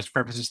parent risk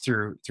preferences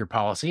through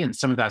policy, and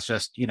some of that's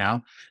just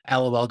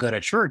LOL, go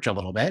to church a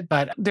little bit.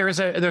 But there's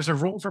a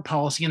role for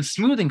policy in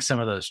smoothing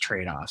some of those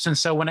trade-offs. And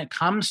so when it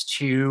comes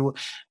to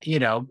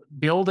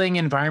building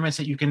environments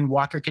that you can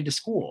walk your kid to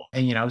school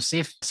and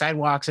safe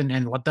sidewalks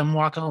and let them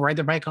walk home, ride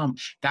their bike home,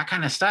 that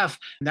kind of stuff,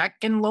 that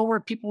can lower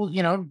people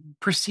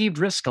perceived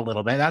risk a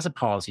little bit. That's a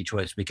policy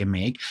choice we can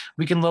make.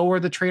 We can lower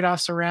the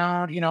trade-offs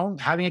around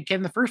having a kid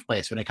in the first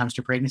place when it comes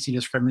to pregnancy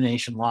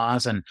discrimination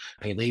laws and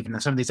paid leave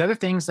and some of these other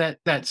things that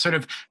sort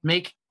of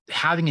make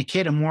having a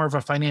kid a more of a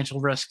financial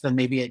risk than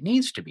maybe it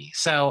needs to be.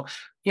 So,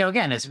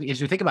 again, as we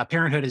think about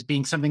parenthood as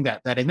being something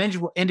that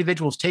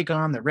individuals take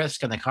on, the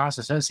risk and the costs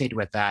associated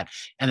with that,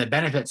 and the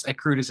benefits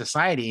accrue to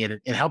society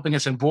in helping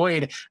us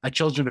avoid a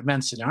children of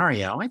men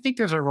scenario, I think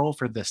there's a role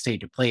for the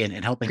state to play in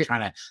helping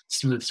trying to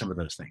smooth some of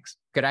those things.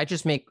 Could I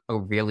just make a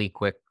really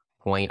quick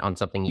point on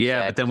something you said?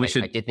 Yeah, but then we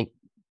should... I did think...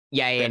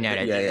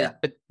 Yeah.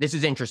 But this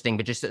is interesting.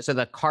 But just so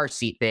the car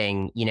seat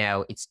thing,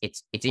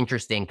 it's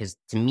interesting because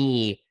to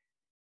me,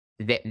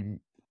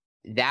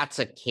 that's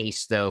a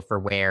case though for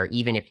where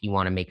even if you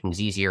want to make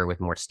things easier with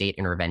more state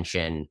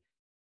intervention,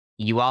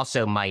 you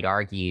also might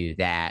argue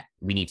that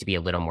we need to be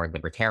a little more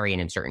libertarian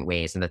in certain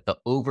ways, and that the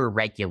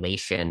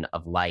overregulation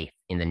of life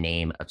in the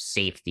name of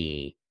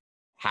safety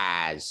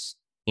has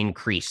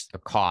increased the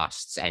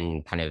costs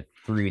and kind of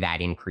through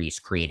that increase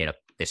created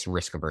this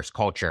risk-averse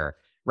culture.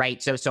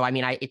 Right. So I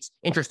mean, it's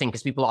interesting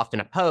because people often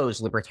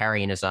oppose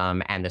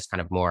libertarianism and this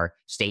kind of more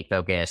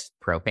state-focused,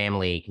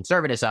 pro-family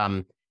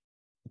conservatism.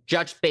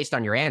 Judged based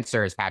on your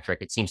answers, Patrick,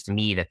 it seems to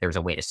me that there's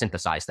a way to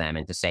synthesize them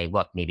and to say,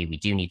 look, maybe we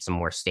do need some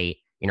more state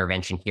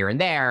intervention here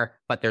and there,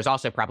 but there's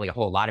also probably a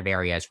whole lot of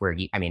areas where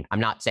I'm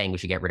not saying we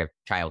should get rid of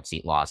child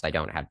seat laws. I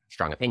don't have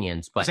strong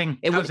opinions, but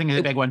housing is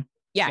a big one.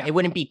 Yeah, it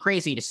wouldn't be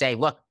crazy to say,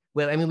 look,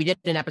 we did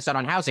an episode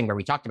on housing where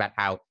we talked about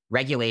how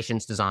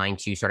regulations designed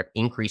to sort of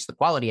increase the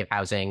quality of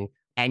housing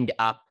end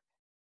up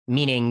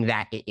meaning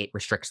that it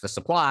restricts the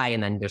supply,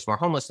 and then there's more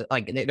homeless.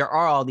 There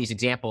are all these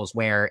examples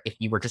where if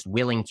you were just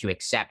willing to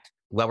accept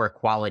lower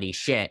quality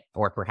shit,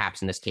 or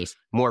perhaps in this case,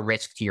 more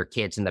risk to your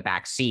kids in the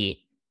back seat,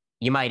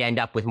 you might end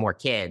up with more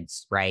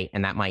kids, right?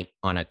 And that might,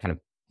 on a kind of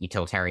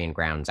utilitarian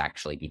grounds,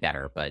 actually be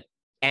better. But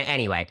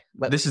anyway,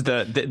 this is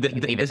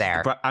leave it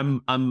there.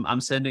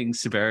 I'm sending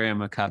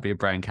Siberium a copy of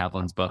Brian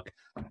Kaplan's book.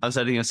 I'm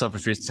sending him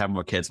selfish reasons to have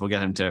more kids. We'll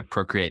get him to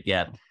procreate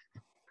yet.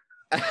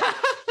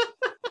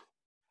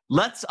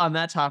 Let's, on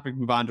that topic,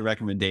 move on to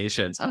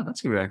recommendations. Oh,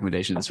 that's a good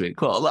recommendation this week.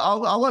 Cool.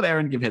 I'll let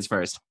Aaron give his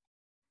first.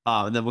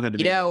 And then we're going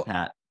to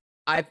Pat.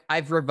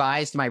 I've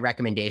revised my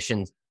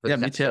recommendations for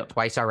me too.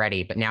 Twice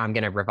already, but now I'm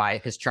going to revise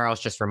because Charles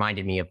just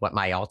reminded me of what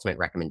my ultimate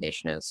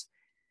recommendation is.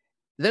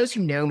 Those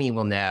who know me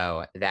will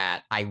know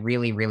that I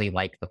really, really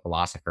like the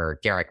philosopher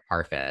Derek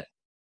Parfit.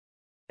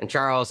 And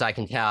Charles, I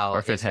can tell,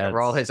 is going to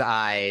roll his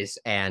eyes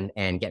and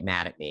get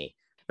mad at me.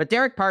 But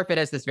Derek Parfit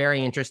has this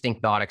very interesting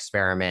thought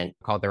experiment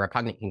called the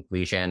repugnant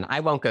conclusion.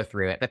 I won't go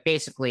through it, but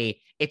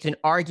basically it's an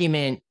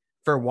argument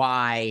for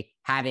why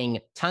having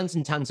tons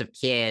and tons of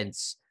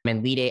kids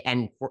and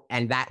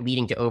that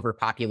leading to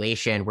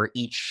overpopulation where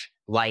each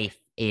life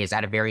is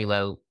at a very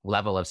low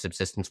level of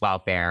subsistence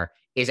welfare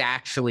is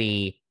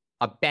actually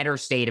a better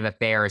state of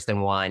affairs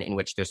than one in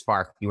which there's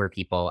far fewer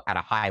people at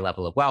a high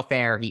level of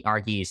welfare. He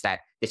argues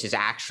that this is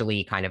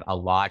actually kind of a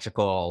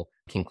logical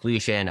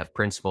conclusion of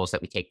principles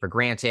that we take for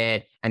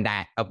granted, and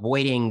that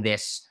avoiding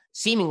this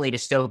seemingly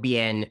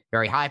dystopian,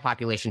 very high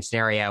population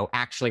scenario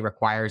actually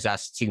requires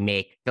us to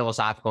make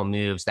philosophical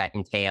moves that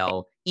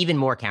entail even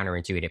more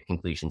counterintuitive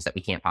conclusions that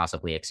we can't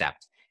possibly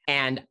accept.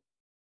 And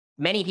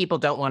many people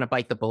don't want to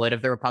bite the bullet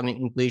of the repugnant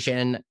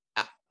conclusion.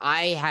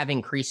 I have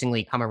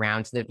increasingly come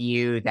around to the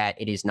view that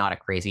it is not a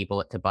crazy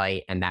bullet to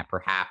bite, and that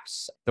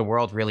perhaps the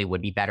world really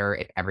would be better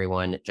if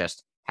everyone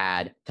just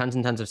had tons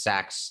and tons of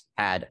sex,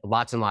 had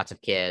lots and lots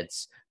of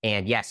kids.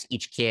 And yes,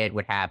 each kid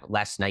would have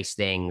less nice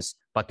things,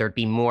 but there'd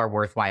be more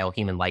worthwhile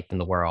human life in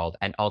the world.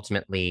 And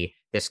ultimately,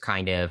 this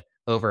kind of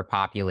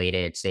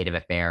overpopulated state of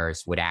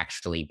affairs would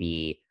actually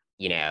be,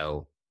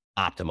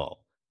 optimal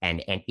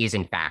and is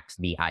in fact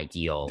the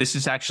ideal. This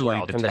is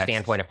actually from the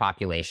standpoint of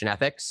population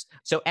ethics.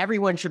 So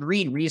everyone should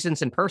read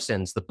Reasons and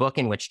Persons, the book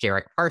in which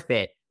Derek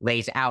Parfit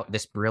lays out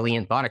this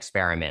brilliant thought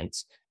experiment.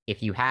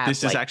 If you have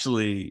this is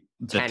actually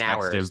 10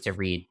 hours to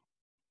read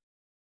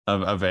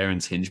of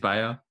Aaron's Hinge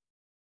bio.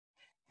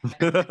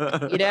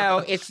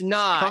 It's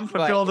not. Come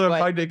fulfill the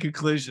repugnant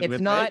conclusion.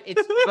 It's not.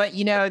 But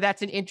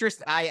that's an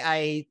interest.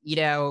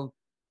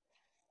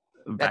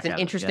 That's an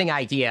interesting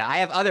idea. I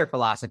have other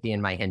philosophy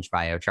in my Hinge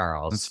bio,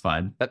 Charles. It's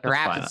fine. But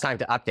perhaps it's time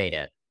to update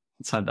it.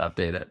 It's time to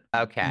update it.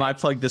 Okay. My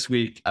plug this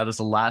week, as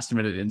a last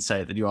minute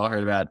insight that you all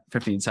heard about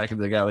 15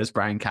 seconds ago, is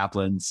Brian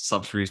Kaplan's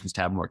Selfish Reasons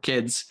to Have More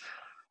Kids.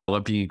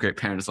 What being a great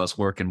parent is less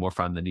work and more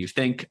fun than you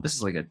think. This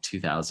is like a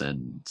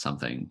 2000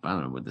 something. I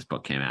don't know when this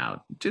book came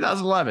out.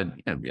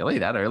 2011. Yeah, really?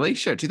 That early?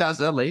 Sure.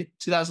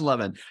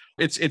 2011.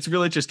 It's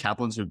really just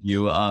Kaplan's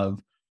review of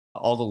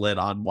all the lit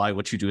on why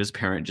what you do as a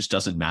parent just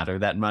doesn't matter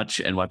that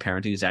much and why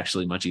parenting is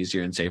actually much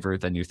easier and safer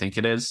than you think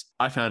it is.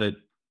 I found it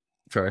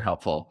very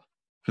helpful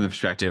from the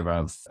perspective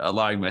of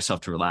allowing myself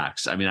to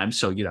relax. I mean, I'm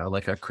so,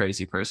 like a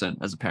crazy person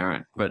as a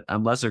parent, but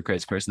I'm less of a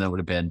crazy person than I would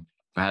have been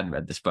if I hadn't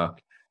read this book.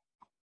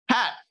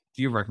 Pat,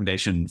 do you have a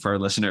recommendation for our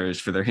listeners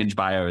for their Hinge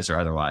bios or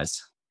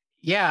otherwise?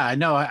 Yeah,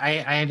 no,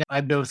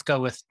 I both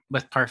go with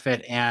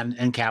Parfit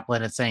and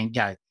Kaplan and saying,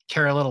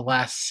 care a little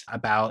less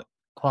about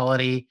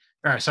quality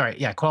and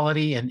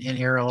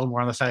err a little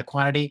more on the side of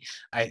quantity.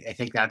 I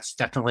think that's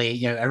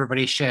definitely,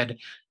 everybody should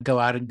go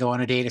out and go on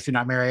a date if you're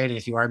not married.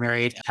 If you are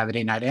married, have a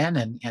date night in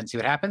and see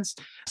what happens.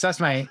 So that's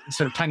my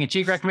sort of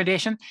tongue-in-cheek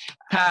recommendation.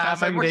 My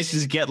recommendation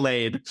is get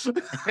laid.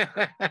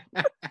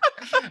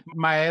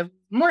 My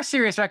more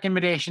serious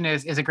recommendation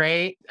is a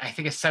great, I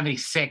think it's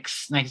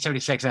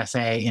 1976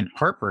 essay in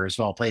Harper's,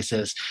 of all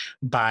places,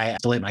 by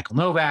the late Michael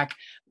Novak.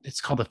 It's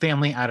called The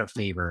Family Out of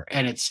Favor.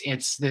 And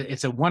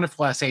it's a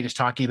wonderful essay just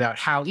talking about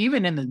how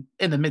even in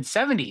the mid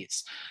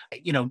 70s,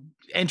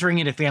 entering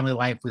into family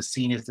life was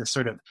seen as this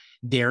sort of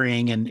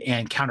daring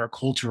and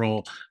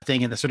countercultural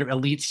thing in the sort of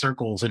elite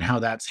circles, and how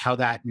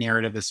that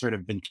narrative has sort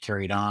of been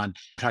carried on,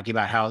 talking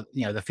about how,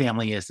 the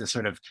family is this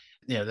sort of,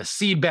 the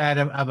seedbed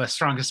of a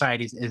strong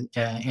society,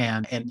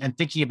 and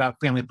thinking about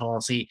family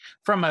policy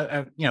from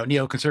a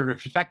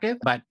neoconservative perspective.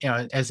 But,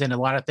 as in a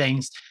lot of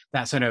things,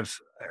 that sort of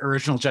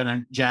original gen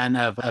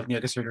of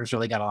neoconservatives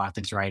really got a lot of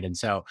things right. And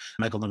so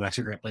Michael Novak's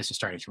a great place to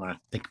start if you want to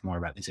think more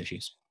about these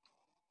issues.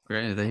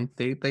 Great.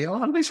 They all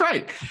have things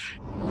right.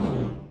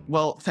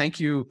 Well, thank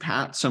you,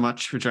 Pat, so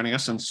much for joining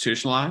us on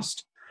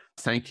Institutionalized.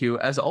 Thank you,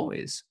 as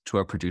always, to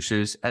our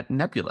producers at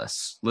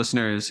Nebulous.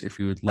 Listeners, if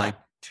you would like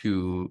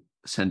to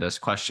send us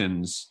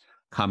questions,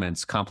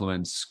 comments,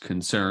 compliments,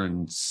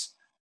 concerns,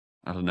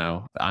 I don't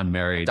know. I'm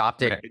married.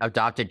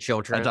 Adopted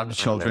children. Adopted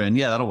children.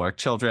 Yeah, that'll work.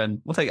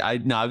 Children.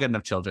 I've got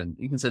enough children.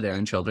 You can say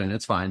Aaron children.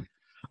 It's fine.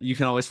 You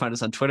can always find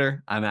us on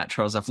Twitter. I'm at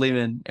Charles F.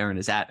 Lehman. Aaron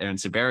is at Aaron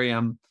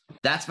Sibarium.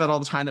 That's about all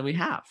the time that we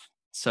have.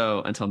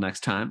 So until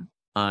next time,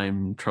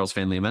 I'm Charles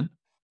Van Lehman.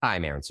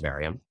 I'm Aaron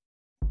Sibarium.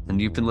 And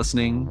you've been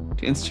listening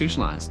to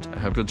Institutionalized. I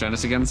hope you'll join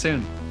us again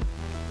soon.